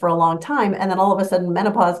about it for a long time. And then all of a sudden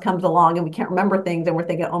menopause comes along and we can't remember things and we're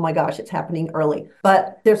thinking, oh my gosh, it's happening early.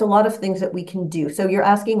 But there's a lot of things that we can do. So you're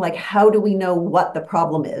asking, like, how do we know what the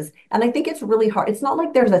problem is? And I think it's really hard. It's not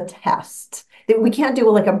like there's a test. We can't do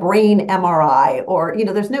like a brain MRI, or,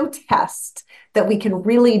 there's no test that we can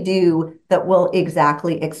really do that will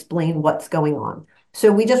exactly explain what's going on.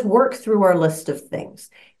 So we just work through our list of things.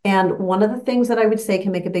 And one of the things that I would say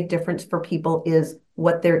can make a big difference for people is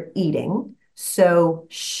what they're eating. So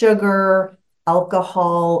sugar,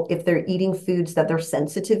 alcohol, if they're eating foods that they're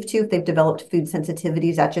sensitive to, if they've developed food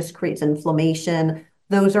sensitivities, that just creates inflammation.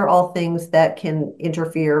 Those are all things that can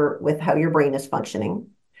interfere with how your brain is functioning.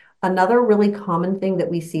 Another really common thing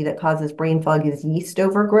that we see that causes brain fog is yeast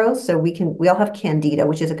overgrowth. So we all have candida,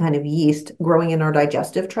 which is a kind of yeast growing in our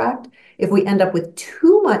digestive tract. If we end up with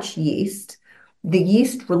too much yeast, the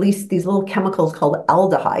yeast release these little chemicals called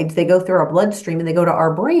aldehydes. They go through our bloodstream and they go to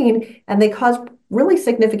our brain, and they cause really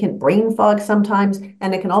significant brain fog sometimes.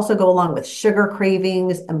 And it can also go along with sugar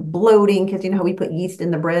cravings and bloating, because you know how we put yeast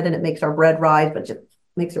in the bread and it makes our bread rise, but it just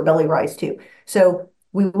makes our belly rise too. So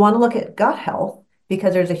we want to look at gut health,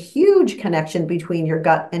 because there's a huge connection between your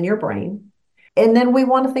gut and your brain. And then we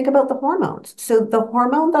want to think about the hormones. So the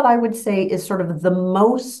hormone that I would say is sort of the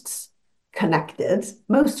most connected,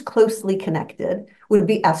 most closely connected, would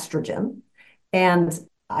be estrogen. And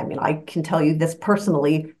I mean, I can tell you this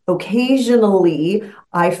personally, occasionally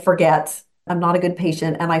I forget, I'm not a good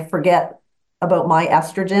patient, and I forget about my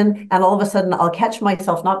estrogen. And all of a sudden I'll catch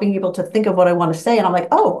myself not being able to think of what I want to say. And I'm like,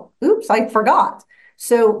 oh, oops, I forgot.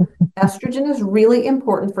 So estrogen is really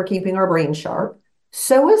important for keeping our brain sharp.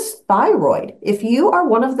 So is thyroid. If you are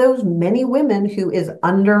one of those many women who is has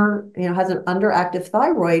an underactive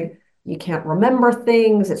thyroid, you can't remember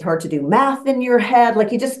things. It's hard to do math in your head.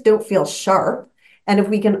 Like, you just don't feel sharp. And if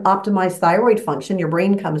we can optimize thyroid function, your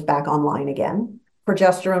brain comes back online again.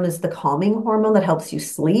 Progesterone is the calming hormone that helps you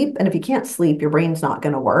sleep. And if you can't sleep, your brain's not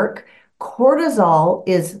going to work. Cortisol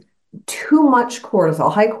is too much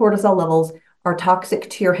cortisol. High cortisol levels are toxic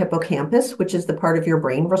to your hippocampus, which is the part of your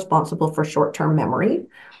brain responsible for short-term memory.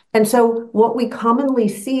 And so what we commonly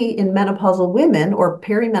see in menopausal women or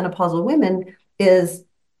perimenopausal women is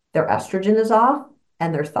their estrogen is off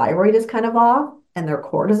and their thyroid is kind of off and their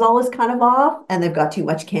cortisol is kind of off and they've got too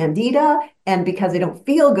much candida. And because they don't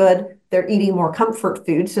feel good, they're eating more comfort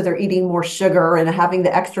food. So they're eating more sugar and having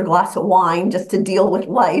the extra glass of wine just to deal with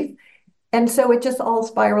life. And so it just all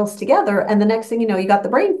spirals together. And the next thing you know, you got the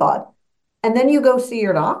brain fog. And then you go see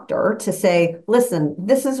your doctor to say, listen,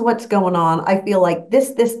 this is what's going on. I feel like this,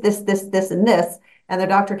 and this. And the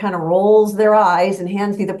doctor kind of rolls their eyes and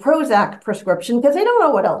hands you the Prozac prescription because they don't know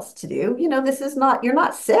what else to do. This is not, you're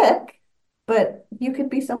not sick, but you could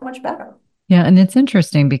be so much better. Yeah. And it's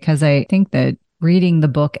interesting because I think that reading the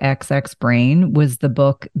book XX Brain was the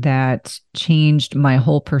book that changed my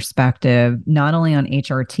whole perspective, not only on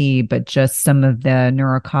HRT, but just some of the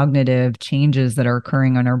neurocognitive changes that are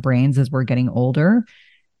occurring on our brains as we're getting older.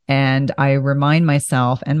 And I remind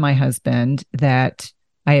myself and my husband that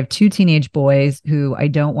I have two teenage boys who I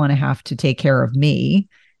don't want to have to take care of me.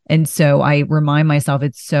 And so I remind myself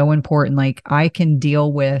it's so important. Like I can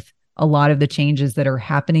deal with a lot of the changes that are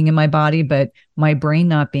happening in my body, but my brain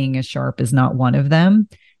not being as sharp is not one of them.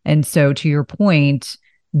 And so to your point,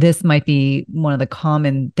 this might be one of the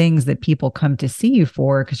common things that people come to see you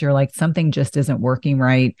for because you're like, something just isn't working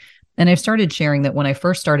right. And I've started sharing that when I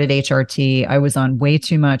first started HRT, I was on way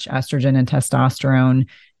too much estrogen and testosterone.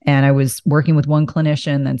 And I was working with one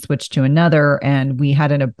clinician, then switched to another. And we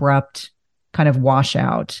had an abrupt kind of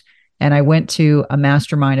washout. And I went to a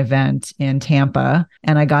mastermind event in Tampa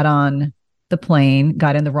and I got on the plane,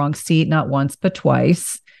 got in the wrong seat, not once, but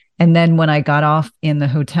twice. And then when I got off in the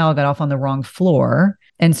hotel, I got off on the wrong floor.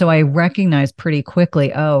 And so I recognized pretty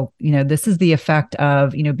quickly, oh, this is the effect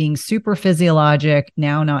of, being super physiologic,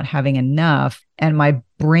 now not having enough. And my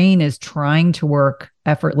brain is trying to work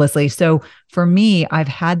effortlessly. So for me, I've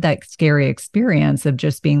had that scary experience of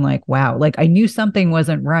just being like, wow, like I knew something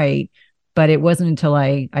wasn't right. But it wasn't until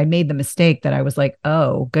I made the mistake that I was like,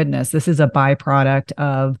 oh, goodness, this is a byproduct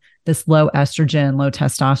of this low estrogen, low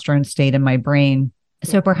testosterone state in my brain.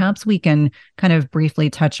 So perhaps we can kind of briefly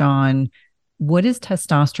touch on what is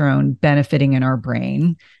testosterone benefiting in our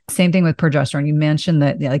brain? Same thing with progesterone. You mentioned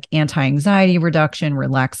that like anti-anxiety reduction,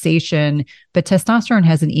 relaxation, but testosterone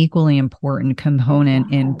has an equally important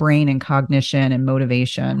component in brain and cognition and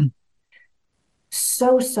motivation.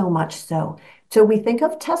 So much so. So we think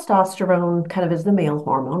of testosterone kind of as the male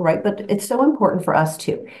hormone, right? But it's so important for us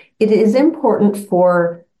too. It is important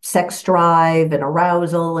for sex drive and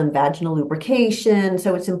arousal and vaginal lubrication.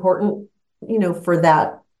 So it's important, for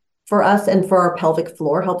that, for us and for our pelvic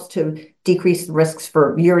floor, helps to decrease risks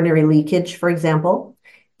for urinary leakage, for example.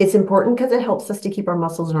 It's important because it helps us to keep our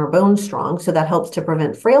muscles and our bones strong. So that helps to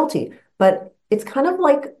prevent frailty. But it's kind of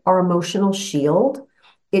like our emotional shield.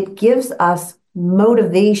 It gives us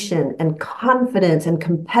motivation and confidence and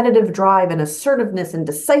competitive drive and assertiveness and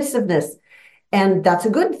decisiveness. And that's a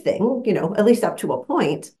good thing, at least up to a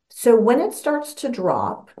point. So when it starts to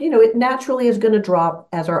drop, it naturally is going to drop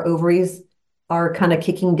as our ovaries are kind of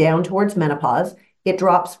kicking down towards menopause. It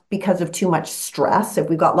drops because of too much stress. If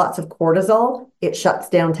we've got lots of cortisol, it shuts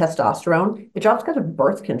down testosterone. It drops because of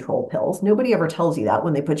birth control pills. Nobody ever tells you that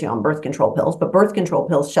when they put you on birth control pills, but birth control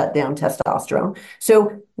pills shut down testosterone.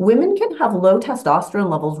 So women can have low testosterone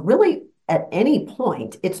levels really at any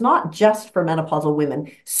point. It's not just for menopausal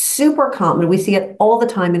women. Super common. We see it all the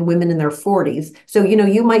time in women in their 40s. So,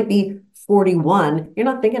 you might be 41. You're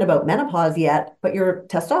not thinking about menopause yet, but your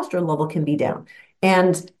testosterone level can be down.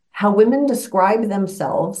 And how women describe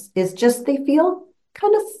themselves is just they feel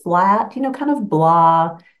kind of flat, kind of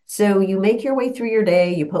blah. So you make your way through your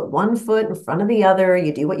day, you put one foot in front of the other,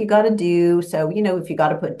 you do what you got to do. So, if you got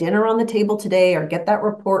to put dinner on the table today or get that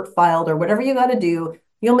report filed or whatever you got to do,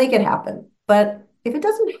 you'll make it happen. But if it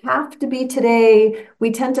doesn't have to be today,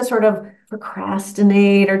 we tend to sort of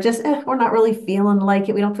procrastinate or just, we're not really feeling like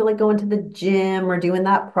it. We don't feel like going to the gym or doing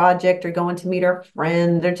that project or going to meet our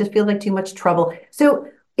friend or just feel like too much trouble. So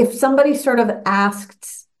if somebody sort of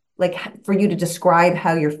asked, like for you to describe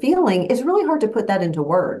how you're feeling, it's really hard to put that into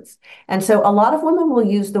words. And so a lot of women will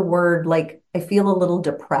use the word like, I feel a little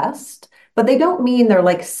depressed, but they don't mean they're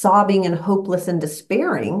like sobbing and hopeless and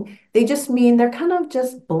despairing. They just mean they're kind of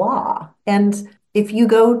just blah. And if you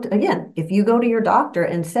go to your doctor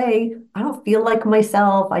and say, I don't feel like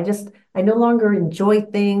myself, I no longer enjoy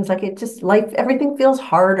things, like it just life, everything feels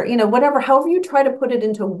harder, whatever, however you try to put it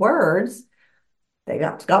into words, they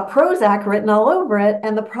got Prozac written all over it.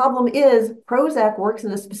 And the problem is Prozac works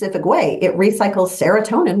in a specific way. It recycles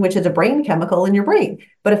serotonin, which is a brain chemical in your brain.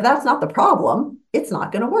 But if that's not the problem, it's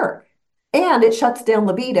not going to work. And it shuts down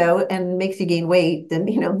libido and makes you gain weight. And,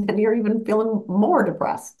 then you're even feeling more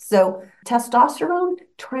depressed. So Testosterone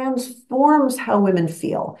transforms how women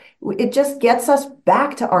feel. It just gets us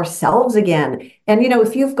back to ourselves again. And,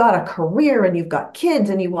 if you've got a career and you've got kids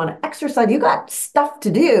and you want to exercise, you got stuff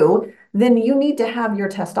to do, then you need to have your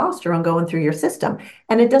testosterone going through your system.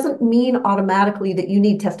 And it doesn't mean automatically that you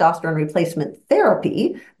need testosterone replacement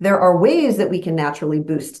therapy. There are ways that we can naturally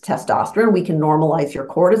boost testosterone. We can normalize your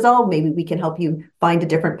cortisol. Maybe we can help you find a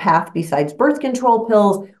different path besides birth control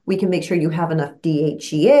pills. We can make sure you have enough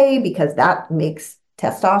DHEA because that makes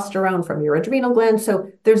testosterone from your adrenal glands.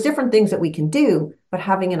 So there's different things that we can do, but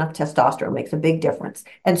having enough testosterone makes a big difference.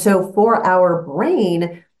 And so for our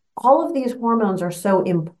brain, all of these hormones are so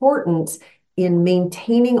important in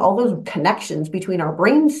maintaining all those connections between our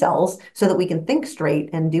brain cells so that we can think straight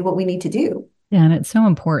and do what we need to do. Yeah, and it's so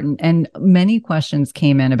important. And many questions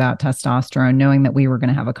came in about testosterone, knowing that we were going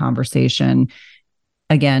to have a conversation.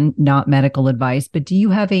 Again, not medical advice, but do you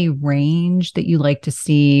have a range that you like to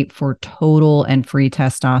see for total and free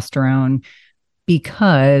testosterone?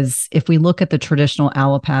 Because if we look at the traditional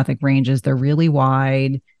allopathic ranges, they're really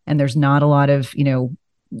wide and there's not a lot of,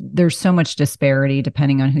 there's so much disparity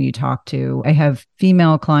depending on who you talk to. I have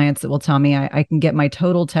female clients that will tell me I can get my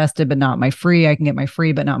total tested, but not my free. I can get my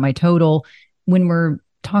free, but not my total. When we're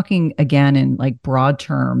talking again in like broad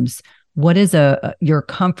terms, what is your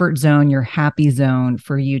comfort zone, your happy zone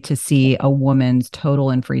for you to see a woman's total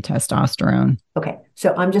and free testosterone? Okay,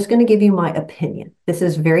 so I'm just going to give you my opinion. This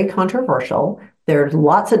is very controversial. There's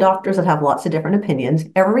lots of doctors that have lots of different opinions.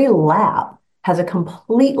 Every lab has a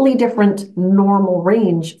completely different normal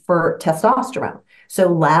range for testosterone. So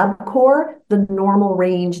LabCorp, the normal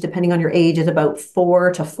range, depending on your age, is about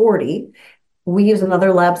 4 to 40. We use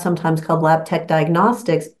another lab sometimes called Lab Tech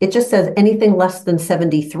Diagnostics. It just says anything less than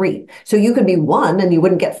 73. So you could be 1 and you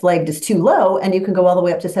wouldn't get flagged as too low, and you can go all the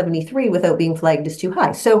way up to 73 without being flagged as too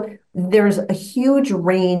high. So there's a huge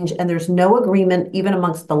range and there's no agreement even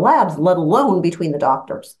amongst the labs, let alone between the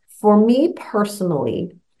doctors. For me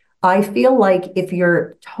personally, I feel like if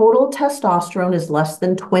your total testosterone is less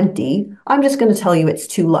than 20, I'm just going to tell you it's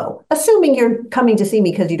too low, assuming you're coming to see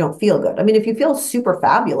me because you don't feel good. I mean, if you feel super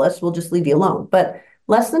fabulous, we'll just leave you alone. But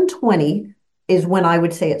less than 20 is when I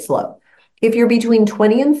would say it's low. If you're between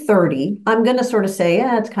 20 and 30, I'm going to sort of say,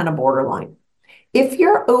 it's kind of borderline. If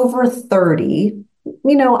you're over 30,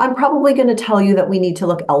 I'm probably going to tell you that we need to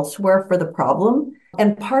look elsewhere for the problem.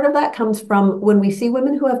 And part of that comes from when we see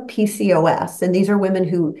women who have PCOS, and these are women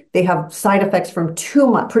who they have side effects from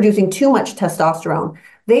producing too much testosterone.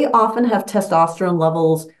 They often have testosterone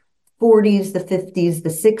levels 40s, the 50s, the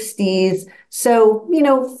 60s. So,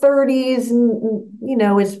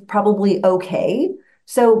 30s, is probably okay.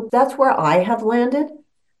 So that's where I have landed.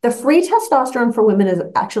 The free testosterone for women is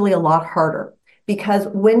actually a lot harder. Because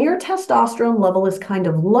when your testosterone level is kind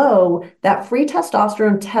of low, that free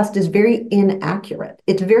testosterone test is very inaccurate.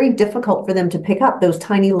 It's very difficult for them to pick up those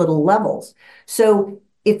tiny little levels. So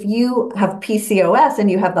if you have PCOS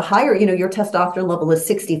and you have the higher, your testosterone level is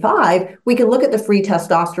 65, we can look at the free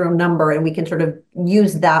testosterone number and we can sort of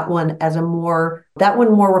use that one as that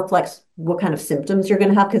one more reflects what kind of symptoms you're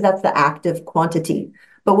going to have because that's the active quantity.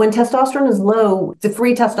 But when testosterone is low, the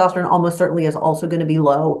free testosterone almost certainly is also going to be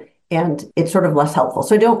low. And it's sort of less helpful.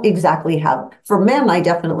 So I don't exactly have, for men, I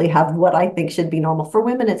definitely have what I think should be normal. For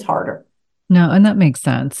women, it's harder. No, and that makes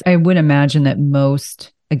sense. I would imagine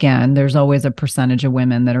that again, there's always a percentage of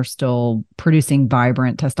women that are still producing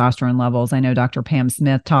vibrant testosterone levels. I know Dr. Pam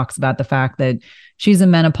Smith talks about the fact that she's in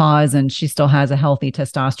menopause and she still has a healthy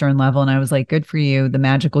testosterone level. And I was like, good for you, the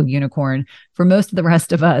magical unicorn. For most of the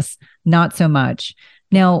rest of us, not so much.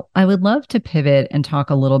 Now, I would love to pivot and talk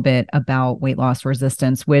a little bit about weight loss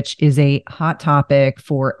resistance, which is a hot topic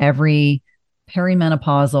for every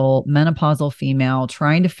perimenopausal, menopausal female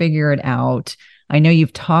trying to figure it out. I know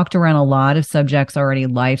you've talked around a lot of subjects already,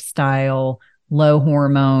 lifestyle, low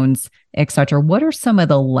hormones, et cetera. What are some of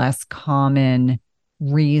the less common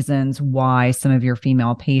reasons why some of your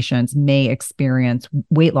female patients may experience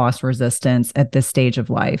weight loss resistance at this stage of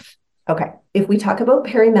life? Okay. If we talk about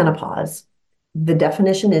perimenopause, the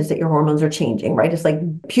definition is that your hormones are changing, right? It's like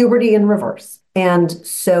puberty in reverse. And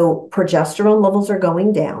so progesterone levels are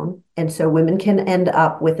going down. And so women can end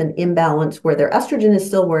up with an imbalance where their estrogen is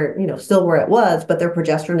still where it was, but their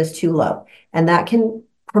progesterone is too low. And that can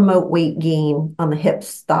promote weight gain on the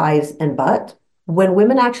hips, thighs, and butt. When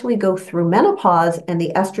women actually go through menopause and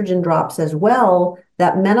the estrogen drops as well,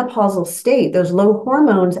 that menopausal state, those low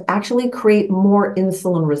hormones actually create more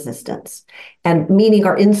insulin resistance, and meaning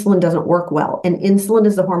our insulin doesn't work well. And insulin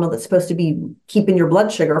is the hormone that's supposed to be keeping your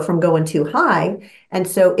blood sugar from going too high. And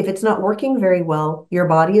so if it's not working very well, your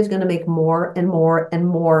body is going to make more and more and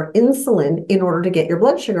more insulin in order to get your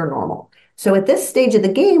blood sugar normal. So at this stage of the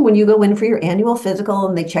game, when you go in for your annual physical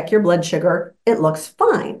and they check your blood sugar, it looks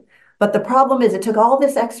fine. But the problem is it took all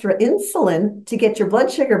this extra insulin to get your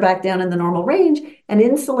blood sugar back down in the normal range. And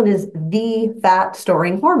insulin is the fat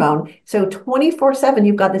storing hormone. So 24/7,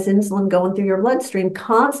 you've got this insulin going through your bloodstream,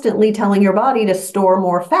 constantly telling your body to store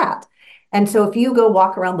more fat. And so if you go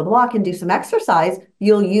walk around the block and do some exercise,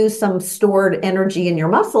 you'll use some stored energy in your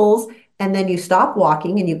muscles. And then you stop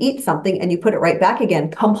walking and you eat something and you put it right back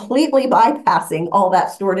again, completely bypassing all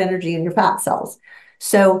that stored energy in your fat cells.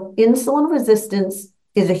 So insulin resistance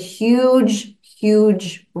is a huge,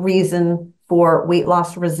 huge reason for weight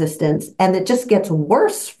loss resistance. And it just gets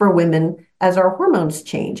worse for women as our hormones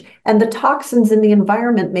change. And the toxins in the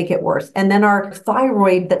environment make it worse. And then our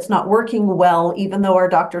thyroid that's not working well, even though our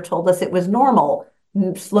doctor told us it was normal.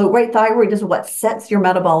 Slow rate thyroid is what sets your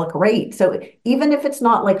metabolic rate. So even if it's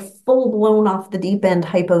not like full blown off the deep end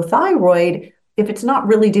hypothyroid, if it's not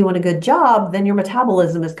really doing a good job, then your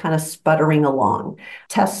metabolism is kind of sputtering along.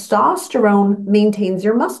 Testosterone maintains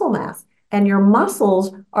your muscle mass, and your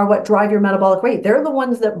muscles are what drive your metabolic rate. They're the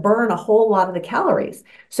ones that burn a whole lot of the calories.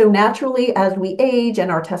 So naturally, as we age and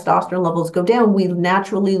our testosterone levels go down, we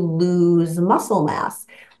naturally lose muscle mass.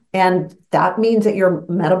 And that means that your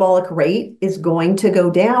metabolic rate is going to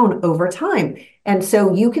go down over time. And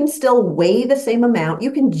so you can still weigh the same amount.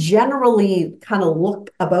 You can generally kind of look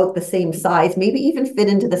about the same size, maybe even fit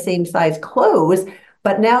into the same size clothes,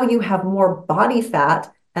 but now you have more body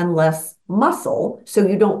fat and less muscle. So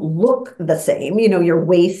you don't look the same. You know, your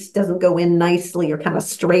waist doesn't go in nicely. You're kind of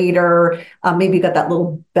straighter. Maybe you got that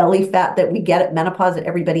little belly fat that we get at menopause that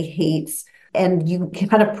everybody hates. And you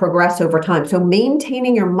kind of progress over time. So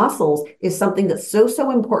maintaining your muscles is something that's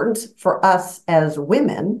so important for us as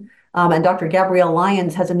women. And Dr. Gabrielle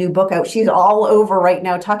Lyons has a new book out. She's all over right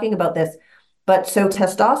now talking about this. But so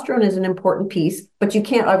testosterone is an important piece, but you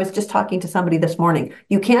can't, I was just talking to somebody this morning,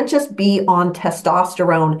 you can't just be on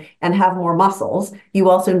testosterone and have more muscles. You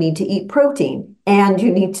also need to eat protein and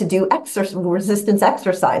you need to do resistance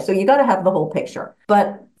exercise. So you got to have the whole picture.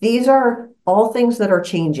 But these are all things that are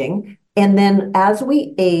changing. And then as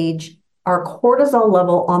we age, our cortisol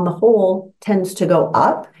level on the whole tends to go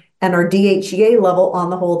up and our DHEA level on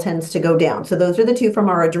the whole tends to go down. So those are the two from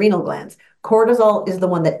our adrenal glands. Cortisol is the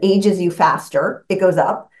one that ages you faster. It goes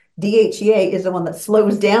up. DHEA is the one that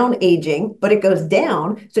slows down aging, but it goes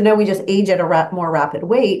down. So now we just age at a more rapid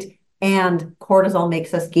rate. And cortisol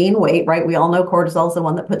makes us gain weight, right? We all know cortisol is the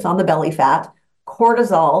one that puts on the belly fat.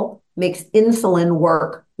 Cortisol makes insulin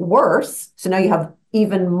work worse. So now you have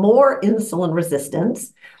even more insulin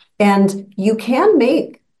resistance. And you can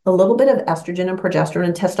make a little bit of estrogen and progesterone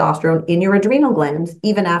and testosterone in your adrenal glands,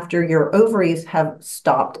 even after your ovaries have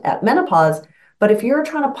stopped at menopause. But if you're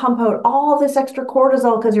trying to pump out all this extra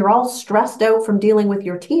cortisol because you're all stressed out from dealing with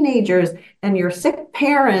your teenagers and your sick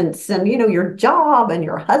parents and, you know, your job and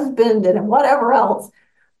your husband and whatever else,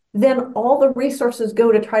 then all the resources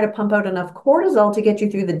go to try to pump out enough cortisol to get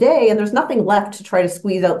you through the day. And there's nothing left to try to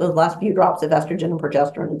squeeze out those last few drops of estrogen and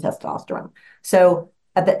progesterone and testosterone. So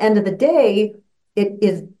at the end of the day, it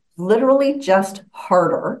is literally just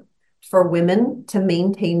harder for women to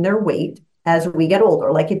maintain their weight as we get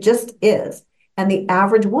older. Like it just is. And the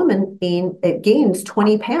average woman gains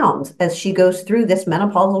 20 pounds as she goes through this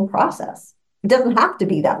menopausal process. It doesn't have to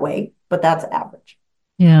be that way, but that's average.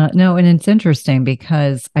 Yeah, no, and it's interesting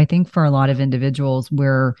because I think for a lot of individuals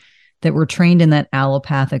we're trained in that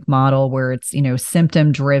allopathic model where it's, you know,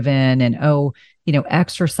 symptom driven and, oh, you know,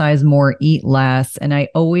 exercise more, eat less. And I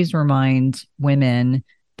always remind women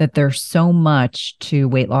that there's so much to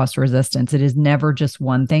weight loss resistance. It is never just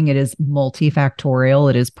one thing. It is multifactorial.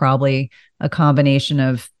 It is probably a combination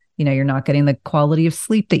of, you know, you're not getting the quality of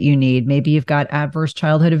sleep that you need. Maybe you've got adverse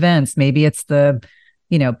childhood events. Maybe it's the,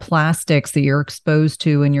 you know, plastics that you're exposed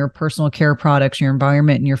to in your personal care products, your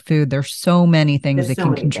environment, and your food. There's so many things that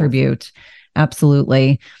can contribute.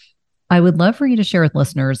 Absolutely. I would love for you to share with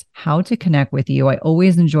listeners how to connect with you. I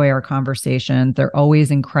always enjoy our conversations. They're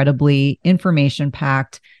always incredibly information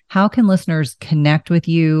packed. How can listeners connect with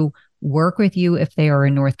you, work with you if they are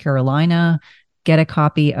in North Carolina, get a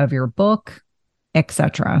copy of your book,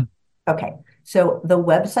 etc.? Okay. So the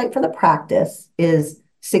website for the practice is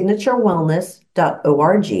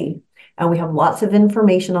signaturewellness.org. And we have lots of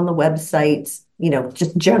information on the website, you know,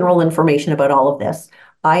 just general information about all of this.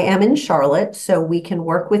 I am in Charlotte, so we can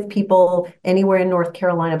work with people anywhere in North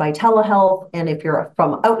Carolina by telehealth. And if you're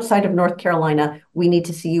from outside of North Carolina, we need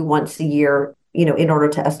to see you once a year, you know, in order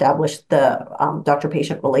to establish the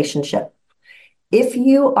doctor-patient relationship. If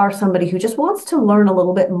you are somebody who just wants to learn a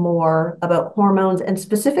little bit more about hormones, and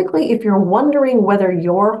specifically if you're wondering whether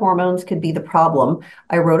your hormones could be the problem,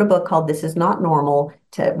 I wrote a book called This Is Not Normal,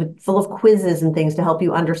 full of quizzes and things to help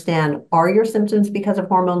you understand, are your symptoms because of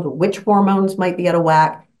hormones? Which hormones might be out of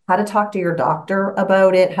whack? How to talk to your doctor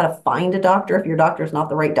about it, how to find a doctor if your doctor is not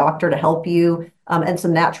the right doctor to help you, and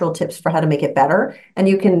some natural tips for how to make it better. And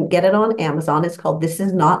you can get it on Amazon. It's called This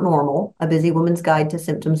Is Not Normal, A Busy Woman's Guide to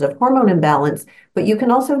Symptoms of Hormone Imbalance. But you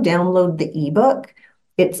can also download the ebook.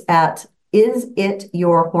 It's at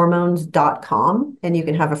isityourhormones.com, and you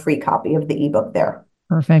can have a free copy of the ebook there.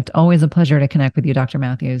 Perfect. Always a pleasure to connect with you, Dr.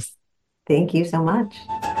 Matthews. Thank you so much.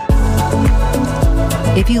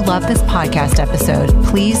 If you love this podcast episode,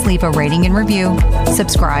 please leave a rating and review,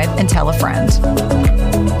 subscribe, and tell a friend.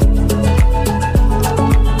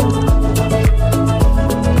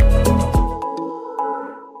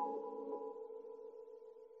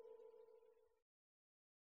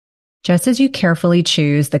 Just as you carefully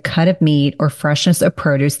choose the cut of meat or freshness of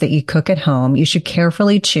produce that you cook at home, you should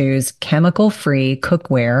carefully choose chemical-free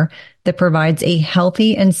cookware that provides a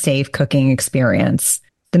healthy and safe cooking experience.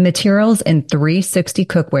 The materials in 360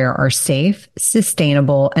 cookware are safe,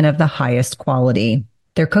 sustainable, and of the highest quality.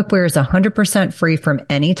 Their cookware is 100% free from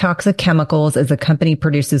any toxic chemicals, as the company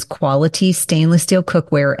produces quality stainless steel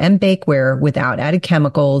cookware and bakeware without added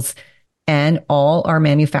chemicals, and all are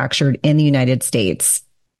manufactured in the United States.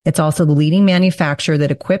 It's also the leading manufacturer that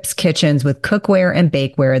equips kitchens with cookware and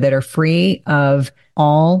bakeware that are free of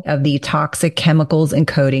all of the toxic chemicals and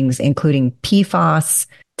coatings, including PFAS,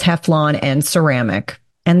 Teflon, and ceramic.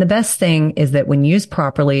 And the best thing is that when used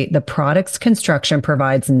properly, the product's construction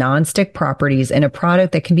provides nonstick properties in a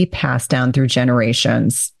product that can be passed down through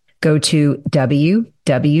generations. Go to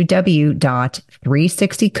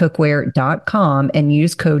www.360cookware.com and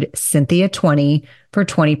use code Cynthia20 for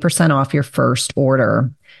 20% off your first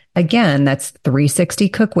order. Again, that's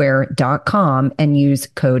 360cookware.com and use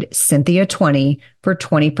code Cynthia20 for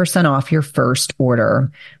 20% off your first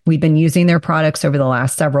order. We've been using their products over the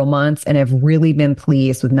last several months and have really been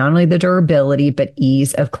pleased with not only the durability, but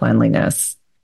ease of cleanliness.